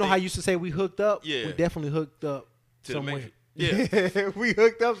don't even. You know how you used to say we hooked up? Yeah. We definitely hooked up To the somewhere. Matrix. Yeah. we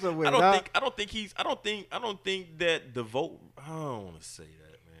hooked up somewhere. I don't dog. think. I don't think that the vote. I don't want to say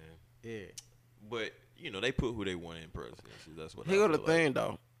that, man. Yeah. But you know they put who they want in presidency. That's what. Here go the thing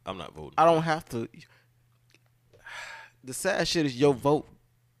though. I'm not voting. I don't have to. The sad shit is your vote.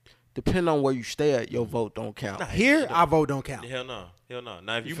 Depending on where you stay at, your vote don't count. Nah, Here, our vote don't count. Hell no.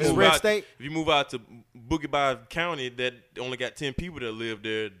 Now if you It's move red out, state? if you move out to Boogie Bar County that only got 10 people that live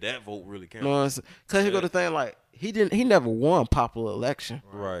there, that vote really counts. No, because here go the thing. Like he never won popular election.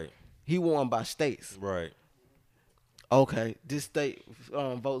 Right. He won by states. Right. Okay, this state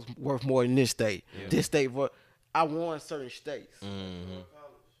votes worth more than this state. Yeah. This state vote. I won certain states. Mm-hmm.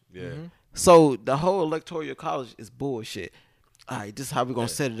 Yeah. Mm-hmm. So the whole electoral college is bullshit. All right, this is how we gonna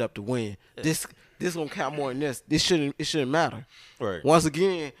set it up to win. This gonna count more than this. It shouldn't matter. Right. Once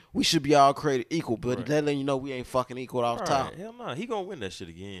again, we should be all created equal, but that letting you know we ain't fucking equal off top. Right. Hell no. He gonna win that shit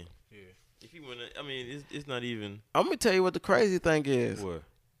again. Yeah. If he win it, I mean, it's not even. I'm gonna tell you what the crazy thing is. What?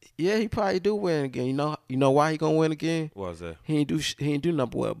 Yeah, he probably do win again. You know why he gonna win again? Why's that? He ain't do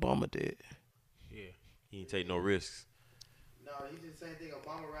nothing what Obama did. Yeah. He ain't take no risks. No, he did the same thing.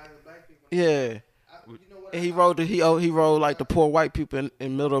 Obama rising black people. Yeah. You know what? And he rode like the poor white people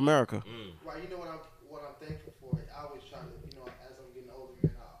in Middle America. Right. You know what I'm thankful for. I always try to, as I'm getting older,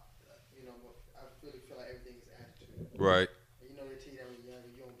 man, I really feel like everything is attitude. Right. And they tell you that when you're younger,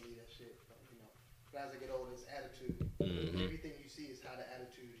 you don't believe that shit. But as I get older, it's attitude. Mm-hmm. Everything you see is how the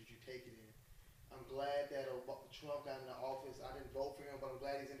attitude that you take it in. I'm glad that Trump got in the office. I didn't vote for him, but I'm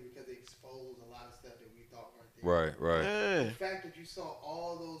glad he's in it because it exposed a lot of stuff that we thought weren't there. Right. Yeah. The fact that you saw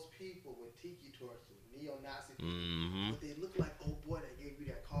all those people with tiki torches, neo-Nazi people, Mm-hmm. but they look like old boy that gave you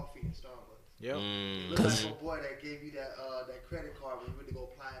that coffee in Starbucks. Yep. They look like old boy that gave you that credit card when you went to go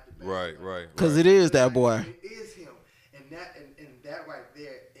apply at the bank. Right. Because it is that boy. It is him, and that right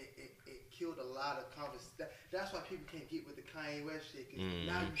there, it killed a lot of conversation. That's why people can't get with the Kanye West shit. Cause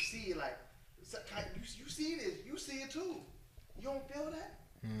now you see it like, you see this, you see it too. You don't feel that?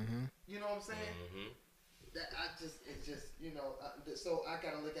 Mm-hmm. You know what I'm saying? Mm-hmm. It's just so I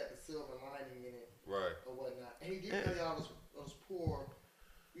gotta look at the silver lining in it, Right. or whatnot. And he did tell y'all those poor,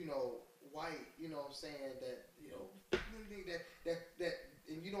 white, what I'm saying, that that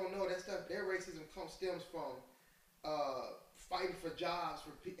and you don't know that stuff. Their racism stems from fighting for jobs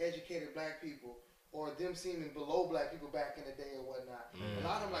for educated black people, or them seeming below black people back in the day or whatnot. A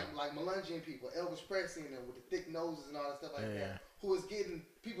lot of them, like Melungeon people, Elvis Presley and them with the thick noses and all that stuff like that, who was getting,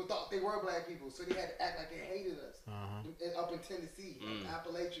 people thought they were black people, so they had to act like they hated us. Up in Tennessee,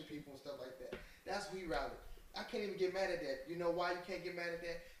 Appalachian people and stuff like that. That's who we routed. I can't even get mad at that. You know why you can't get mad at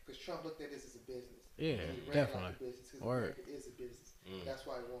that? Because Trump looked at this as a business. Yeah, And he ran it definitely. like a business, 'cause Word. America is a business. That's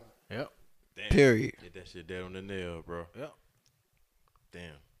why he won. Yep. Damn. Period. Get that shit dead on the nail, bro. Yep.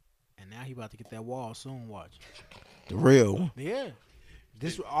 Damn. And now he about to get that wall soon. Watch. The real one. Yeah.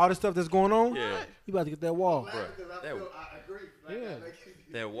 All the stuff that's going on. Yeah. He about to get that wall. Because I agree. Yeah.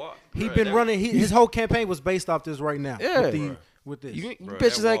 That walk. He been running. His whole campaign was based off this right now. Yeah. With this. You Bro,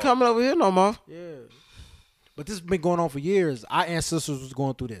 bitches that ain't coming over here no more. Yeah. But this has been going on for years. Our ancestors was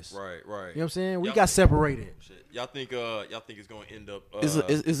going through this. Right. You know what I'm saying? We Y'all got separated. Shit. Y'all think it's gonna end up?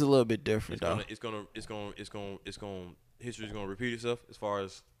 It's a little bit different though. History's gonna repeat itself as far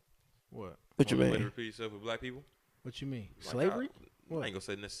as What? What you way to mean? repeat itself with black people. What you mean? Like Slavery? I ain't gonna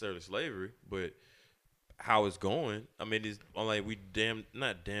say necessarily slavery, but how it's going. I mean, it's like we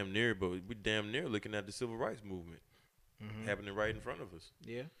not damn near, but we damn near looking at the civil rights movement happening right in front of us.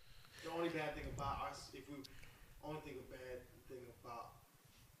 Yeah. The only bad thing about us, if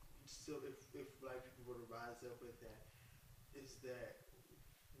black people were to rise up with that, is that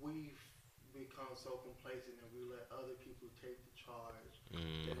we've become so complacent and we let other people take the charge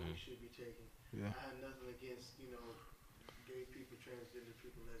that we should be taking. Yeah. I have nothing against, gay people, transgender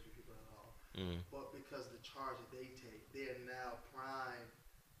people, lesbian people at all. But because of the charge that they take, they are now prime,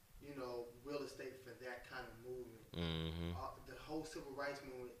 real estate for that kind of movement. The whole civil rights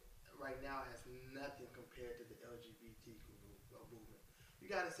movement right now has nothing compared to the LGBT movement. You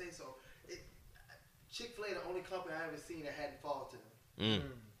gotta say so. Chick-fil-A, the only company I ever seen that hadn't fallen to them.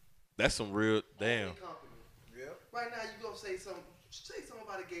 That's some real damn. Only company. Yep. Right now, you go say something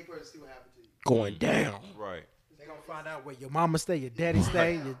about a gay person, see what happened to you. Going down. Right. They gonna find out where your mama stay, your daddy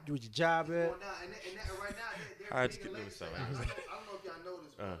stay, where your job at. Right now, they're I had to big skip in them legislature. something. I don't know if y'all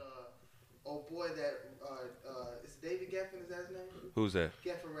noticed, but old boy that is David Geffen, is that his name? Who's that?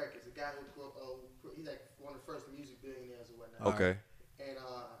 Geffen Records, the guy who he's like one of the first music billionaires or whatnot. Okay. And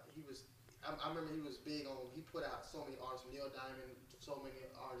he was, I remember he was big on, he put out so many artists, Neil Diamond, so many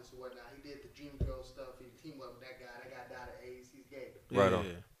artists or whatnot. He did the Dream Girl stuff. He teamed up with that guy. That guy died of AIDS. He's gay. Right on.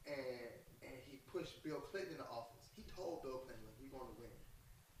 And he pushed Bill Clinton into office. He told Bill Clinton, like, we're going to win.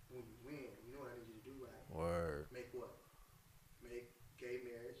 When you win, you know what I need you to do, right? Word. Make what? Make gay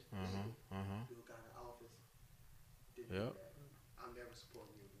marriage legal. Do Yep. I'm never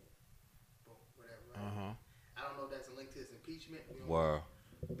supporting you again. Boom, whatever. Right? I don't know if that's a link to his impeachment. Wow.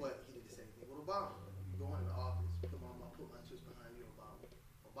 But he did the same thing with Obama. You go into the office, put my twist behind you, Obama.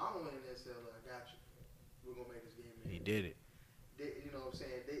 Obama went in there and said, "Look, I got you. We're gonna make this game." He did it. You know what I'm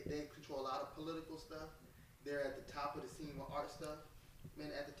saying? They control a lot of political stuff. They're at the top of the scene with art stuff. Man,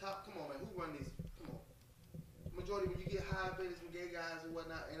 at the top, come on, man. Who run these? Come on. Majority, when you get high babies from gay guys and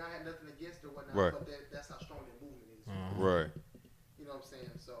whatnot, and I had nothing against or whatnot, right. but that's how strong their movement is. Right. You know what I'm saying?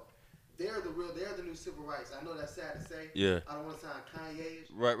 So they're the new civil rights. I know that's sad to say. Yeah. I don't want to sound Kanye-ish.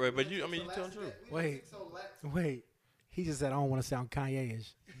 Right. But you telling the truth. Wait. He just said I don't want to sound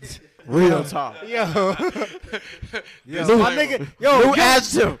Kanye-ish. Real talk. Yo, New, my nigga. New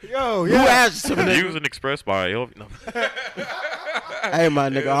adjective. New adjective. Used and expressed by Elvis. No. Hey, my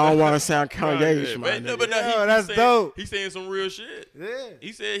nigga, I don't want to sound Kanye-ish, my nigga. But that's dope. He's saying some real shit. Yeah.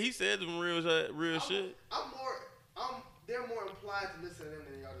 He said some real shit. They're more implied to listen to them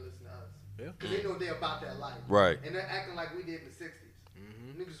than they are to listen to us. Yeah. Because they know they're about that life. Right. And they're acting like we did in the 60s.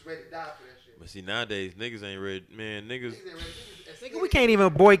 Niggas ready to die for that shit. But see, nowadays, niggas ain't ready. Man, niggas. Nigga, we can't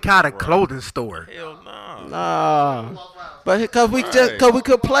even boycott a clothing store. Hell nah. Nah. But because we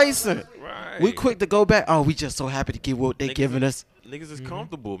complacent. Right. We quick to go back. Oh, we just so happy to get what they giving us. Niggas is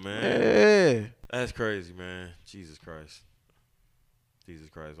comfortable, man. Yeah. That's crazy, man. Jesus Christ. I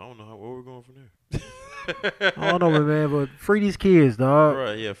don't know where we're going from there. I don't know, man, but free these kids, dog.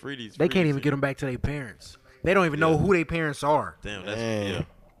 Right, yeah, free these. They can't even get them back to their parents. They don't even know who their parents are. Damn, that's yeah.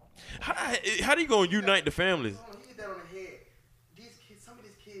 How do you gonna unite the families? He hit that on the head. These kids, some of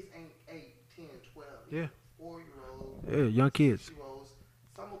these kids ain't 8, 10, 12. Yeah. 4-year-olds. Yeah, young kids. 6-year-olds.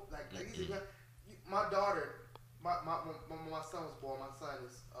 Some like these are young. My daughter, my son was born. My son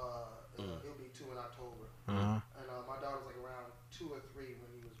is he'll be 2 in October. And my daughter's like around 2 or 3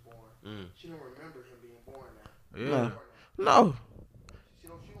 when he was born. She don't remember him being born now. Yeah. No. She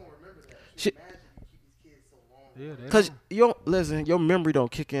don't remember that. She imagine you keep these kids so long. Yeah, Because listen, your memory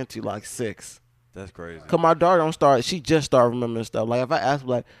don't kick into like 6. That's crazy. Because my daughter don't start. She just started remembering stuff. Like if I ask her,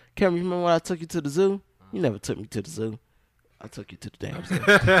 like, Cameron, you remember when I took you to the zoo? You never took me to the zoo. I took you to the damn zoo.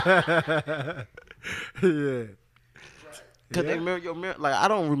 Yeah. Because they remember your memory. Like I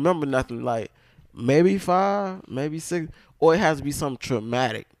don't remember nothing. Like maybe 5, maybe 6, or it has to be something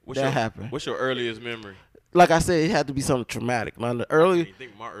traumatic happened. What's your earliest memory? Like I said, it had to be something traumatic. Man, the early. You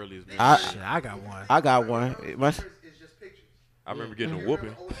think my earliest memory? I got one. I got one. It's just pictures. I remember getting a You whooping.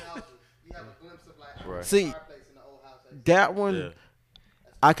 remember old houses, you have a glimpse of like Right. See, fireplace in the old house. that one, Yeah.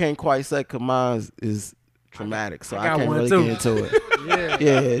 I can't quite say because mine is traumatic, so I I got can't one really too. get into it.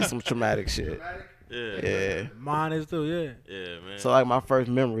 Yeah, it's some traumatic shit. Dramatic. Yeah. Mine is too, yeah. Yeah, man. So like my first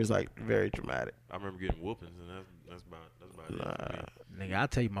memory is like very traumatic. I remember getting whoopings, and that's about it. For me. Nigga, I'll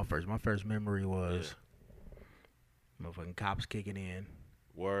tell you my first memory was motherfucking cops kicking in.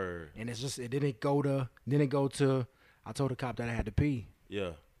 Word. And it didn't go to I told the cop that I had to pee.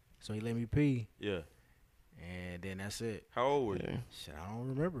 Yeah. So he let me pee. Yeah. And then that's it. How old were you? Yeah. Shit, I don't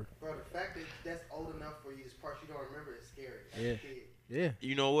remember. Bro, the fact that that's old enough for you, is parts you don't remember is scary. As Yeah. a kid. Yeah.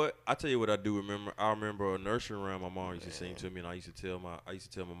 You know what? I tell you what I do remember. I remember a nursery rhyme my mom used to sing to me, and I used to tell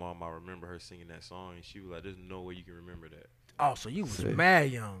my mom I remember her singing that song, and she was like, "There's no way you can remember that." Oh, so you was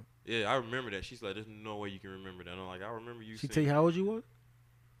mad young. Yeah, I remember that. She's like, "There's no way you can remember that." And I'm like, "I remember you." She singing. tell you how old you was?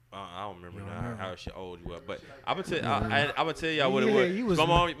 I don't remember You now don't remember. how old you were, but I'm gonna tell y'all what it Yeah, was. you was My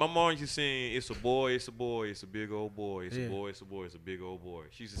mom used to sing, "It's a boy, it's a boy, it's a big old boy, it's a boy, it's a boy, it's a big old boy."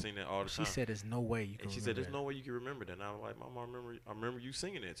 She used to sing that all the time. She said there's no way you can And she said, "There's no way you can remember that." And I was like, "Mom, I remember you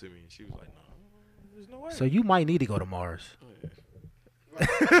singing that to me." And she was like, "No, there's no way." So you might need to go to Mars.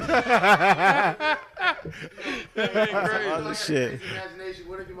 Other shit. Imagination.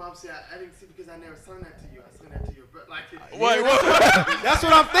 What if your mom said, "I didn't see because I never sung that to you. I sung that to your brother." Like, Wait, what? That's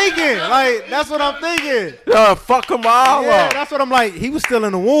what I'm thinking. Like, that's what I'm thinking. Fuck them all Yeah, up. that's what I'm like. He was still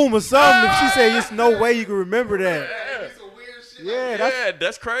in the womb or something. If she said, "There's no way you can remember that." It's some weird shit. Yeah, Yeah,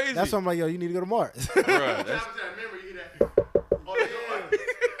 that's crazy. that's what I'm like. Yo, you need to go to Mars. Bruh, that's, Like, I remember you that. Oh,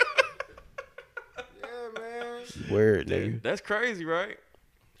 Yeah, man. Weird, nigga. that's crazy, right?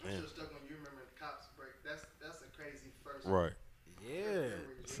 I'm still stuck when you remember the cops break. That's a crazy first. Right. Yeah.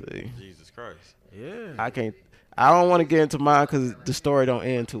 See, Jesus Christ. Yeah. I don't want to get into mine because the story don't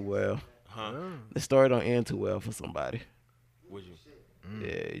end too well. Huh? The story don't end too well for somebody. Would you? Yeah,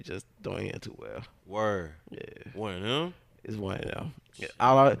 it just don't end too well. Word. Yeah, One of them? it's one of them. Yeah,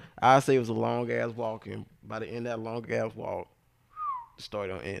 I say it was a long ass walk, and by the end of that long ass walk, the story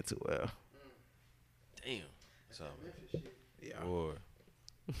don't end too well. Damn. So, Yeah. boy.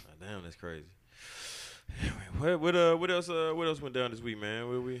 Damn, that's crazy. Anyway, what else went down this week, man?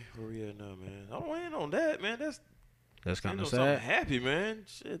 Where we at now, man? I don't end on that, man. That's kind of Something sad. happy, man.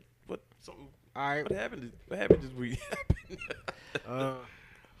 Shit. Something? All right. What happened? What happened this week?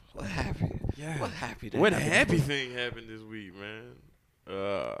 What happy? Yeah. What happy? What happy thing happened this week, man?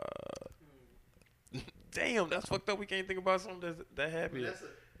 Damn, that's fucked up. We can't think about something that's that happy. This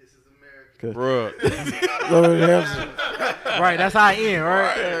is America. Bruh. Right, that's how I end,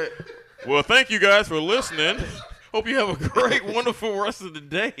 right? Well, thank you guys for listening. Hope you have a great, wonderful rest of the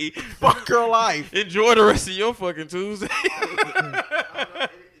day. Fuck your life. Enjoy the rest of your fucking Tuesday.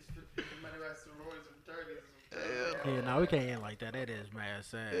 Yeah, no, we can't end like that. That is mad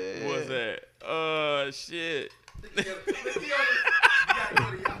sad. What's that? Shit.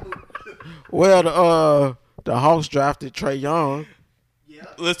 Well, the Hawks drafted Trae Young. Yeah,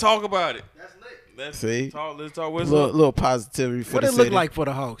 Let's talk about it. that's lit. Let's See? talk. Let's talk. What's Little, up? little positivity for What the it city. look like for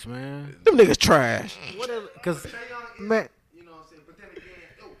the Hawks, man? Them niggas trash. Because, Trae Young is, man, you know what I'm saying? But then again,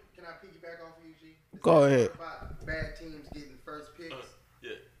 can I piggyback off of you, G? Go ahead. About bad teams getting first picks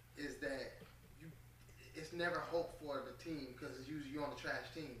Yeah. is that it's never hope for the team because it's usually you're on a trash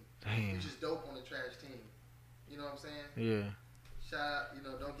team. Damn. You just dope on a trash team. You know what I'm saying? yeah. Shout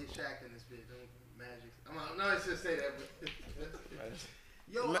out, don't get Shaq in this bitch. Don't Magic. No, let's just say that. But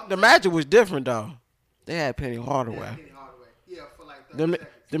yo, The Magic was different though. They had Penny Hardaway. Penny Hardaway. Yeah, for like 30 Them, seconds.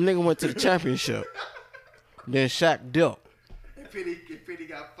 them niggas went to the championship. Then Shaq dipped. And Penny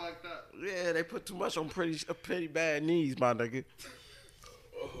got fucked up. Yeah, they put too much on pretty bad knees, my nigga.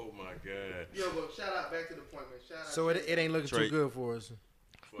 Oh my god. Yo, but shout out back to the point, man. Shout out. So it ain't looking Trey. too good for us.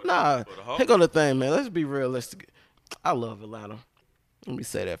 Nah, For the Hawks? here go the thing, man. Let's be realistic. I love Atlanta. Let me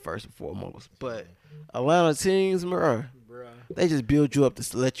say that first and foremost. But Atlanta teams, bro, they just build you up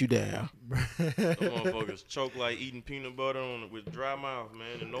to let you down. Them motherfuckers choke like eating peanut butter with dry mouth,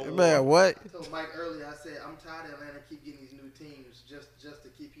 man. And no Man, what? I told Mike earlier, I said, I'm tired of Atlanta keep getting these new teams just to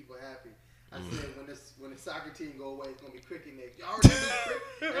keep people happy. I said, when the soccer team go away, it's going to be cricket next. Y'all already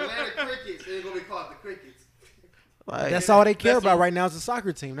know Atlanta Crickets. They're going to be called the Crickets. Like, That's all they care about right now is the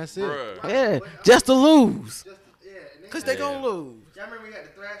soccer team. That's it. Bruh. yeah, just to lose. And Because they going to lose. Y'all remember we had the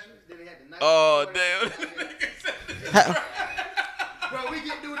Thrashers, then they had the Knights. Oh, damn. Bro, we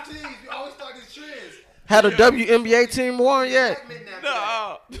get new teams. We always start these trends. Had a WNBA team won yet? Batman after No.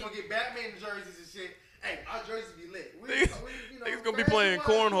 that. We going to get Batman jerseys and shit. Hey, our jerseys be lit. Niggas gonna be playing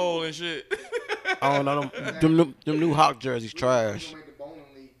cornhole and shit. I don't know. Them new Hawk jerseys trash.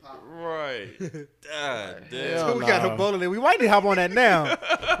 Right. God damn. Hell So we got nah. a bowling league. We might need to hop on that now.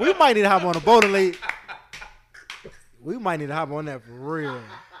 We might need to hop on a bowling league. We might need to hop on that for real.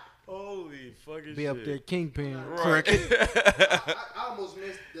 Holy fucking Be shit. up there, kingpin. Right. I almost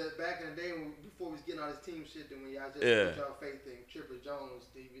missed the back in the day before we was getting all this team shit. Then when y'all just put y'all faith in Chipper Jones,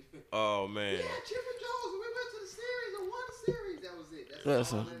 Stevie. Oh man. Yeah, Chipper Jones. We went to the series and won the series. That was it. That's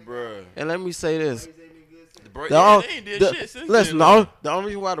Listen, all that Bruh. And let me say this. Yeah, they ain't did shit since Listen, then. the only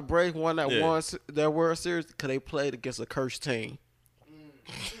reason why the Braves won that Yeah. that World Series because they played against a cursed team.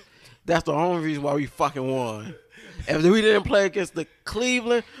 That's the only reason why we fucking won. If we didn't play against the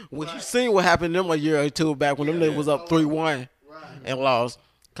Cleveland, which you seen what happened to them a year or two back when them niggas was up 3-1 and lost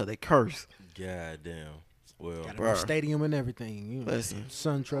because they cursed. God damn. Well, Got a new stadium and everything. You know, Listen.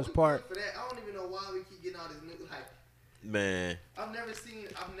 SunTrust Park. For that, I don't even know why we keep getting all this new like. man. I've never seen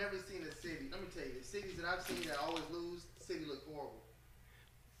a city. Let me tell you, the cities that I've seen that always lose, the city look horrible.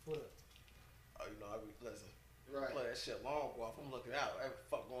 Oh, you know, listen. Right. Play that shit long, boy. If I'm looking out, what the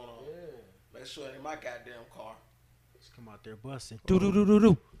fuck going on? Make sure it ain't my goddamn car. Just come out there busting. Do do do do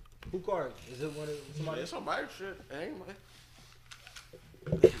do. Who car? Is it one of somebody? It's somebody shit. It ain't my.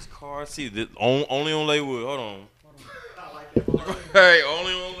 This car, see, only on Lakewood. Hold on. I like that. Hey,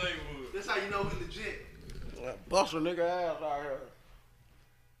 only on Lakewood. That's how you know we legit. Bust a nigga ass out here.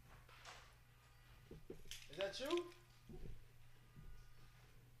 Is that you?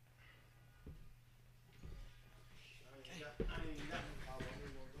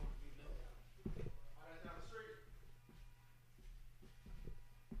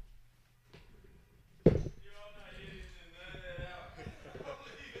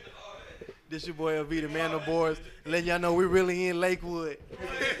 This your boy LV, the man of boards, letting y'all know we really in Lakewood.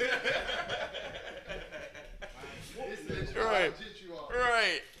 Right.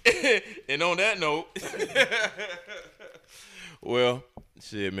 Right. And on that note, well,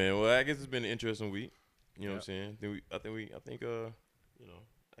 shit, man. Well, I guess it's been an interesting week. You know what I'm saying? I think, you know,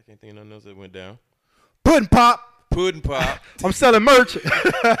 I can't think of nothing else that went down. Pudding pop. Pudding pop. I'm selling merch.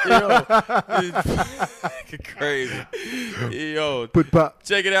 Yo, crazy. Yo, Pudding pop.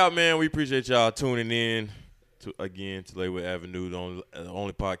 check it out, man. We appreciate y'all tuning in to Lakewood Avenue, the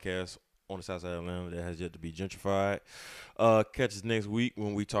only podcast on the south side of Atlanta that has yet to be gentrified. Catch us next week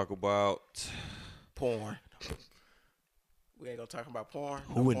when we talk about Porn. We ain't gonna talk about porn.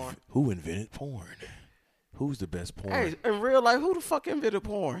 Who invented porn? Who's the best porn? Hey, in real life, who the fuck invented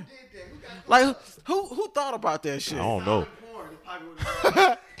porn? Like, who thought about that shit? I don't know.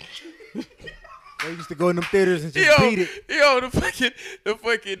 They used to go in them theaters and just beat it. Yo, the fucking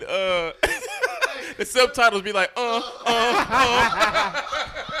the subtitles be like, Yeah,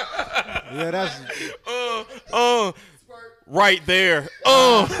 that's right there,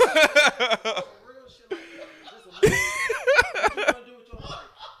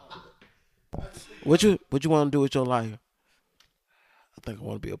 What you want to do with your life? I think I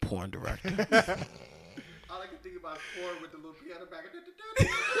want to be a porn director. I like to think about porn with the little piano back.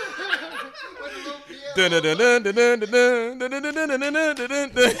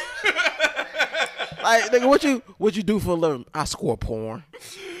 Like, nigga, what you do for a living? I score porn.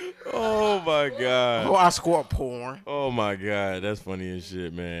 Oh my god. Oh, I score porn. Oh my god, that's funny as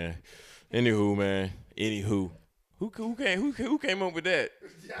shit, man. Anywho, man. Anywho. Who came up with that?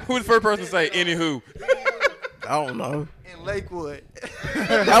 Who was the first person to say anywho? I don't know. In Lakewood.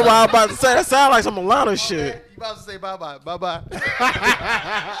 That's what I was about to say. That sound like some Atlanta shit. You about to say bye-bye. Bye-bye.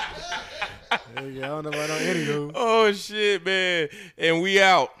 I don't know about no anywho. Oh shit, man. And we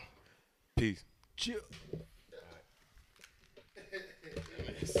out. Peace. Chill.